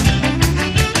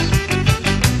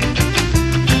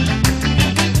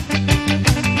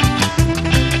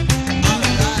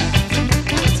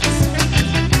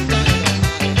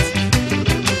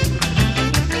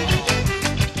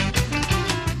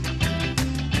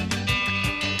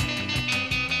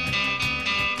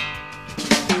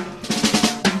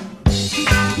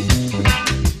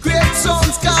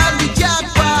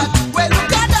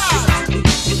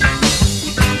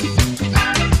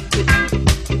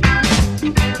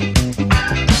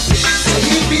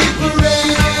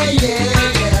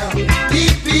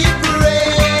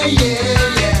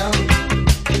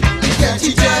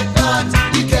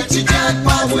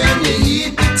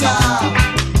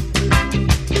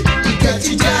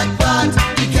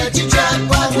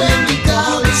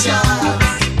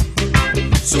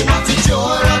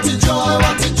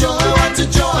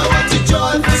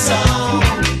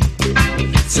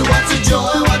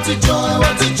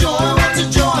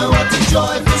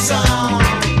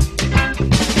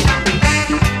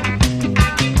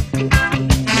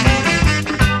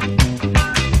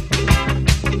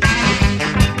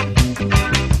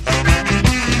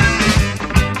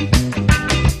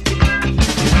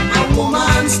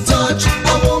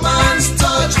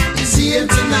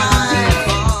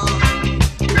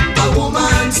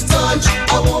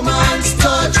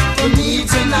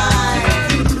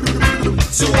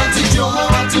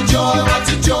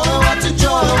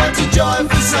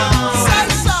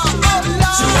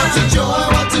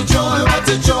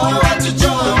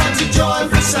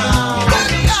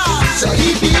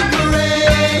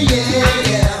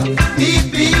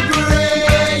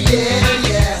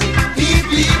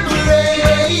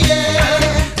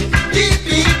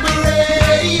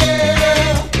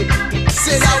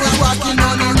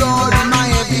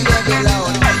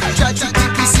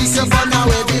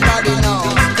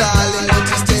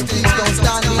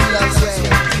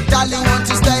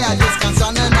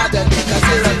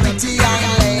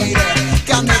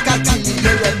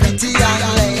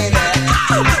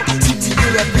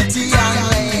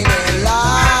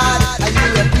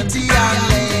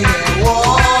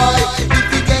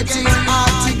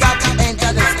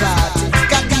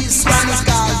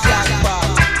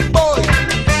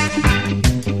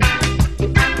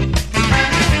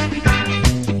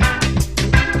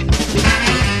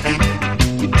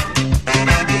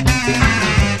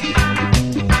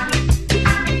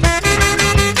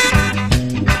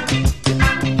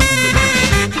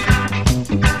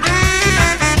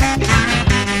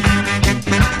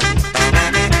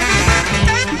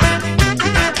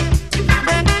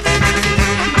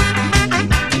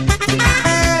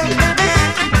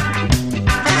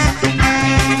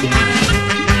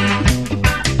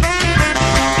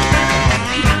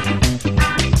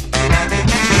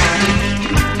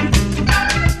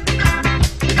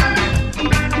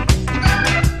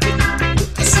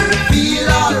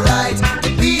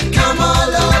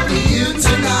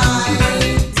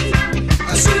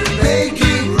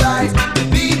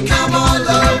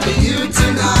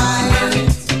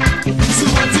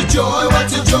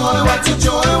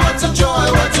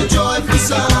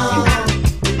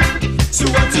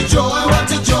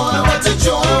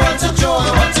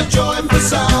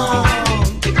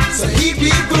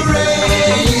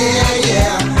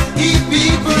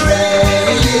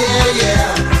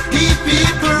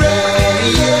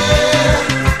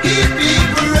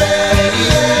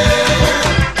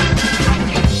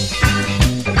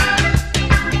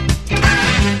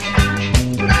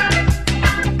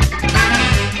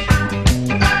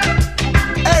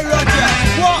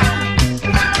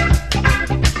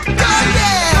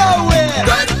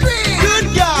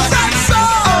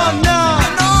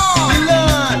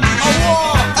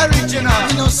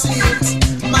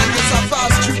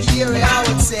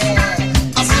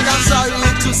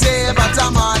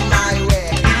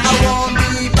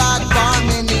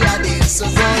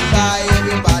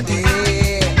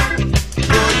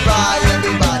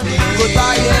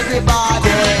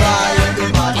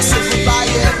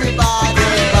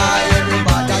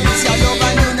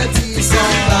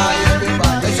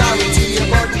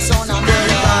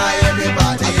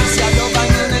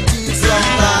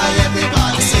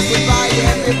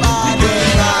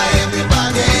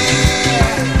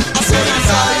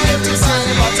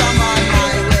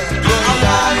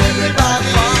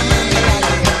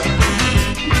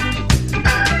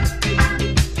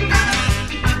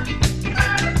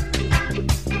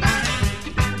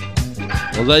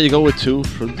 Well, there you go with two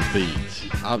from the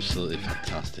beat. Absolutely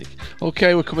fantastic.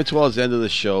 Okay, we're coming towards the end of the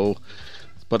show,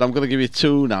 but I'm going to give you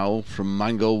two now from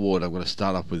Mango Wood. I'm going to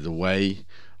start off with The Way,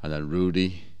 and then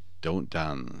Rudy, Don't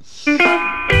Dance.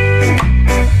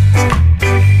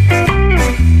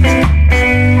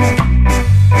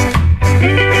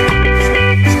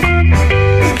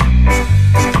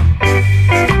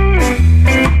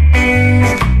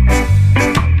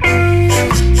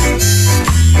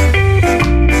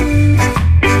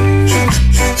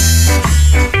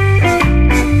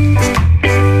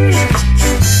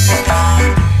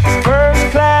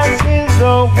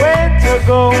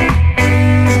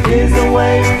 Is the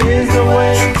way, is the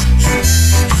way.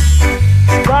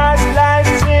 Bright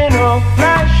lights in a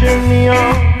flashing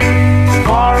neon.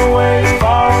 Far away,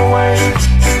 far away.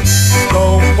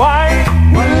 So why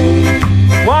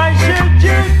should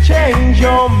you change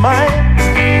your mind?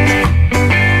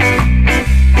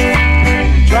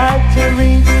 Try to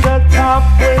reach the top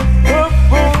with the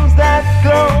fools that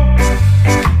glow.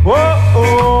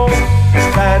 Whoa,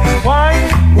 that's why.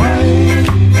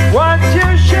 What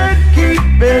you should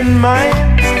keep in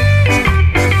mind.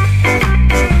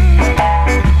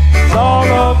 It's all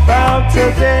about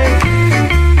today.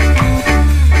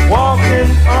 Walking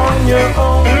on your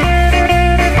own.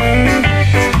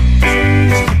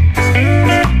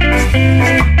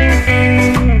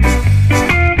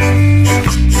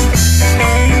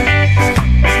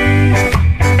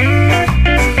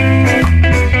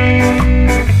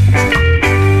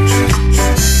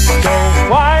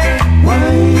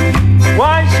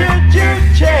 Why should you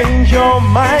change your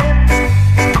mind?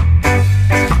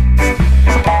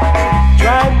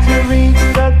 Try to reach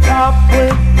the top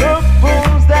with the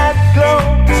fools that glow.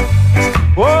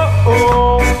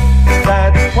 Whoa,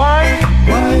 that's why.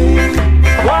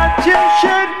 What you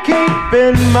should keep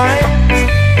in mind.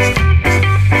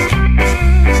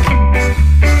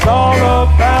 It's all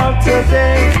about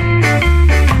today.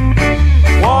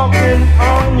 Walking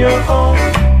on your own.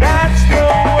 That's the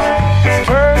way.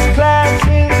 First class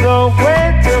is the way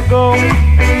to go.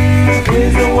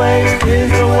 Is the way,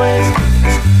 is the way.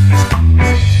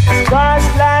 Bright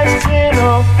lights in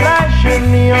a flashing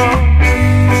neon.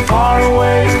 Far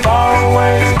away, far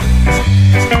away.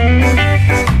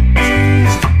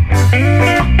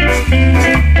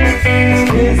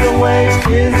 Is the way,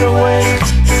 is the way.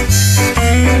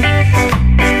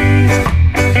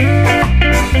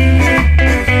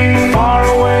 Far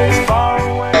away, far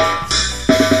away.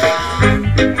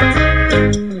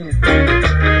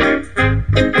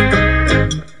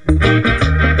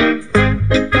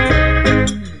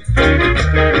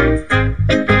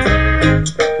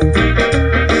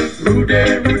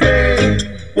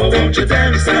 Won't you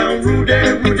dance now,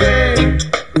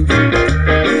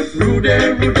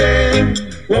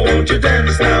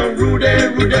 Rudy,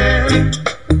 Rudy?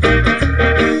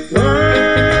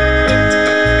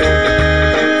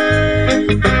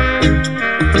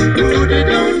 Rudy,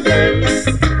 don't dance.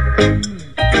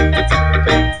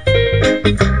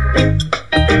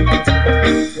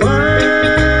 Why?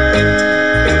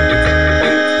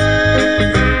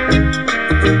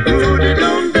 Rudy,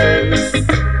 don't dance.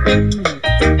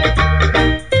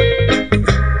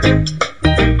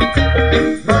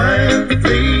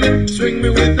 Mindly swing me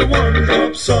with the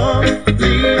one-drop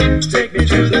softly. Take me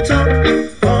to the top.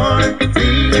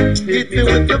 Hardly hit me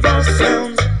with the boss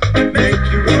sounds. Make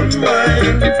you run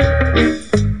wild.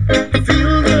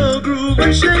 Feel the groove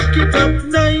and shake it up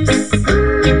nice.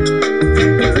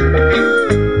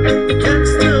 Can't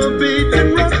still beat and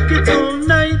rock it all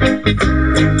night.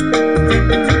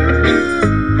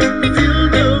 Feel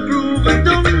the groove and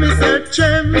don't miss a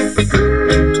chance.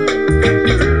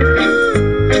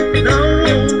 Now,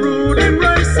 oh, Rudy,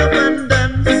 rise up and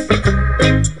dance.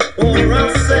 Or I'll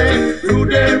say,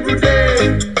 Rudy, Rudy,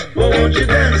 won't you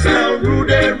dance now,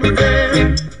 Rudy, Rudy?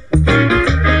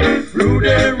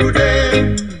 Rudy, Rudy,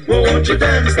 won't you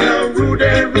dance now,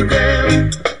 Rudy, Rudy?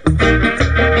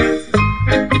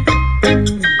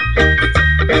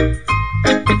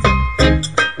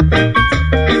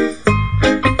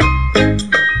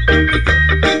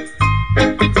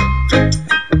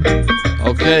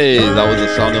 Okay, that was the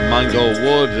sound of Mango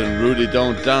Wood and Rudy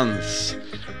Don't Dance.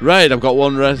 Right, I've got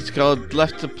one record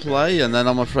left to play, and then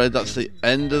I'm afraid that's the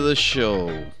end of the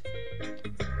show.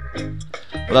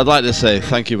 But I'd like to say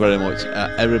thank you very much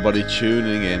everybody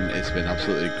tuning in. It's been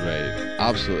absolutely great,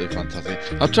 absolutely fantastic.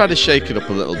 I've tried to shake it up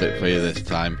a little bit for you this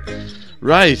time.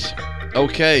 Right,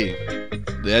 okay,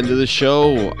 the end of the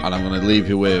show, and I'm going to leave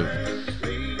you with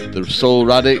the Soul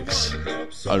Radix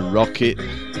and Rocket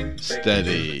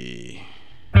Steady.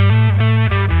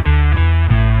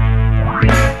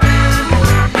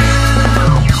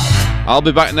 I'll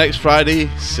be back next Friday.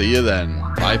 See you then.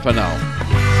 Bye for now.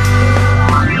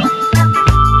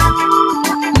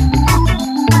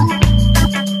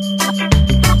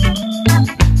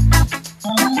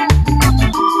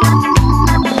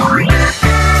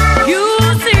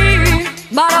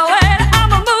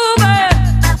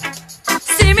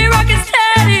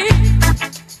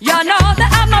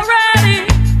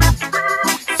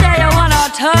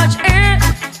 Touch it,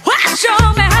 well, show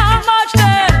me how much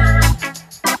good.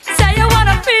 Say you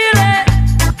wanna feel it,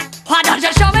 why don't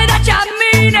you show me that you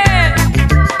mean it?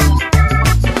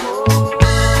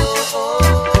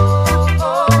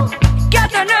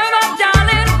 Get the nerve up,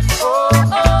 darling.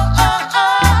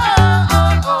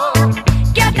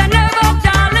 Get the nerve up,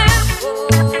 darling.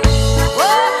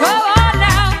 Oh, come on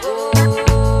now,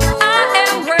 I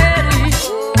am ready.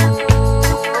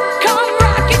 Come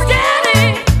rock it steady.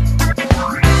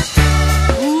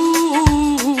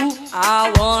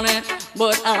 I want it,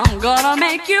 but I'm gonna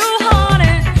make you want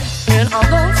it. And all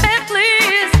those men,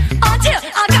 please, until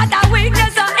I got that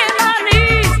weakness in my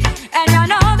knees. And you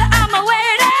know that I'm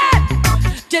waiting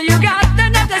till you got the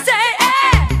nerve to say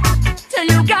it, till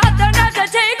you got the nerve to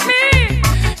take me,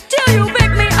 till you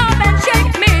pick me up and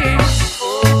shake me.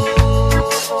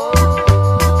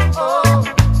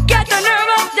 Get the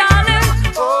nerve up, darling.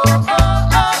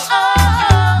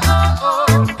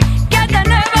 Get the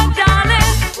nerve up, darling.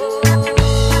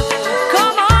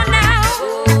 Come on now,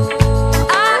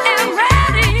 I am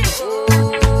ready.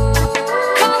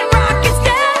 Come rock it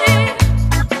steady.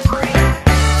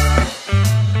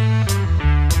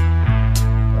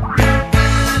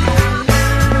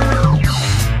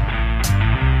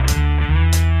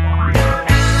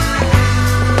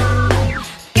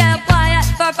 Get quiet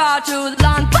for far too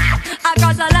long.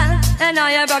 Across the land, and now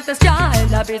you broke the sky.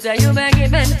 The pizza you've been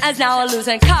giving is now a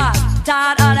losing cause.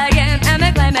 Tired of the game and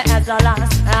me claim it as the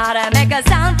loss. How to make a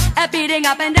sound, a beating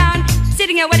up and down.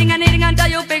 Sitting here waiting and eating until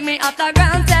you pick me off the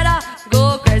ground. Said I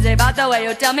go crazy about the way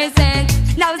you tell me sing.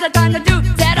 Now is the time to do.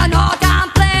 Said I no time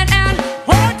playing and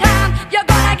one time you're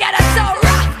gonna get it so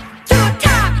rough. 2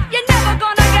 times you're never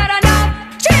gonna get enough.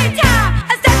 3 times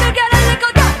I said to get a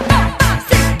little done. 4, 5,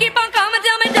 6 keep on coming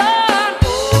till me done.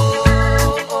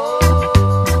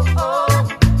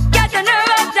 Get the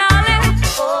nerve up, darling.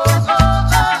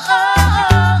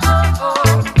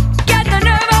 Get the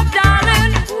nerve up,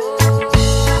 darling.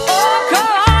 Oh,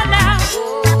 come on now,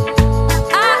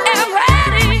 I am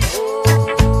ready.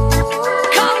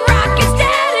 Come rock it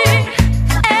steady.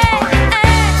 Hey, hey,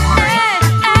 hey,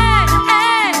 hey,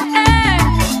 hey, hey.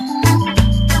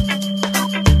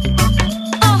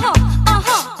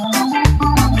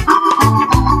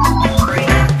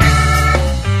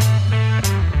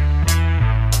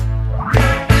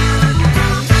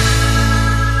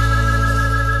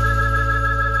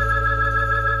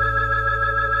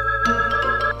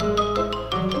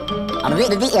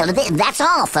 That's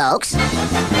all, folks.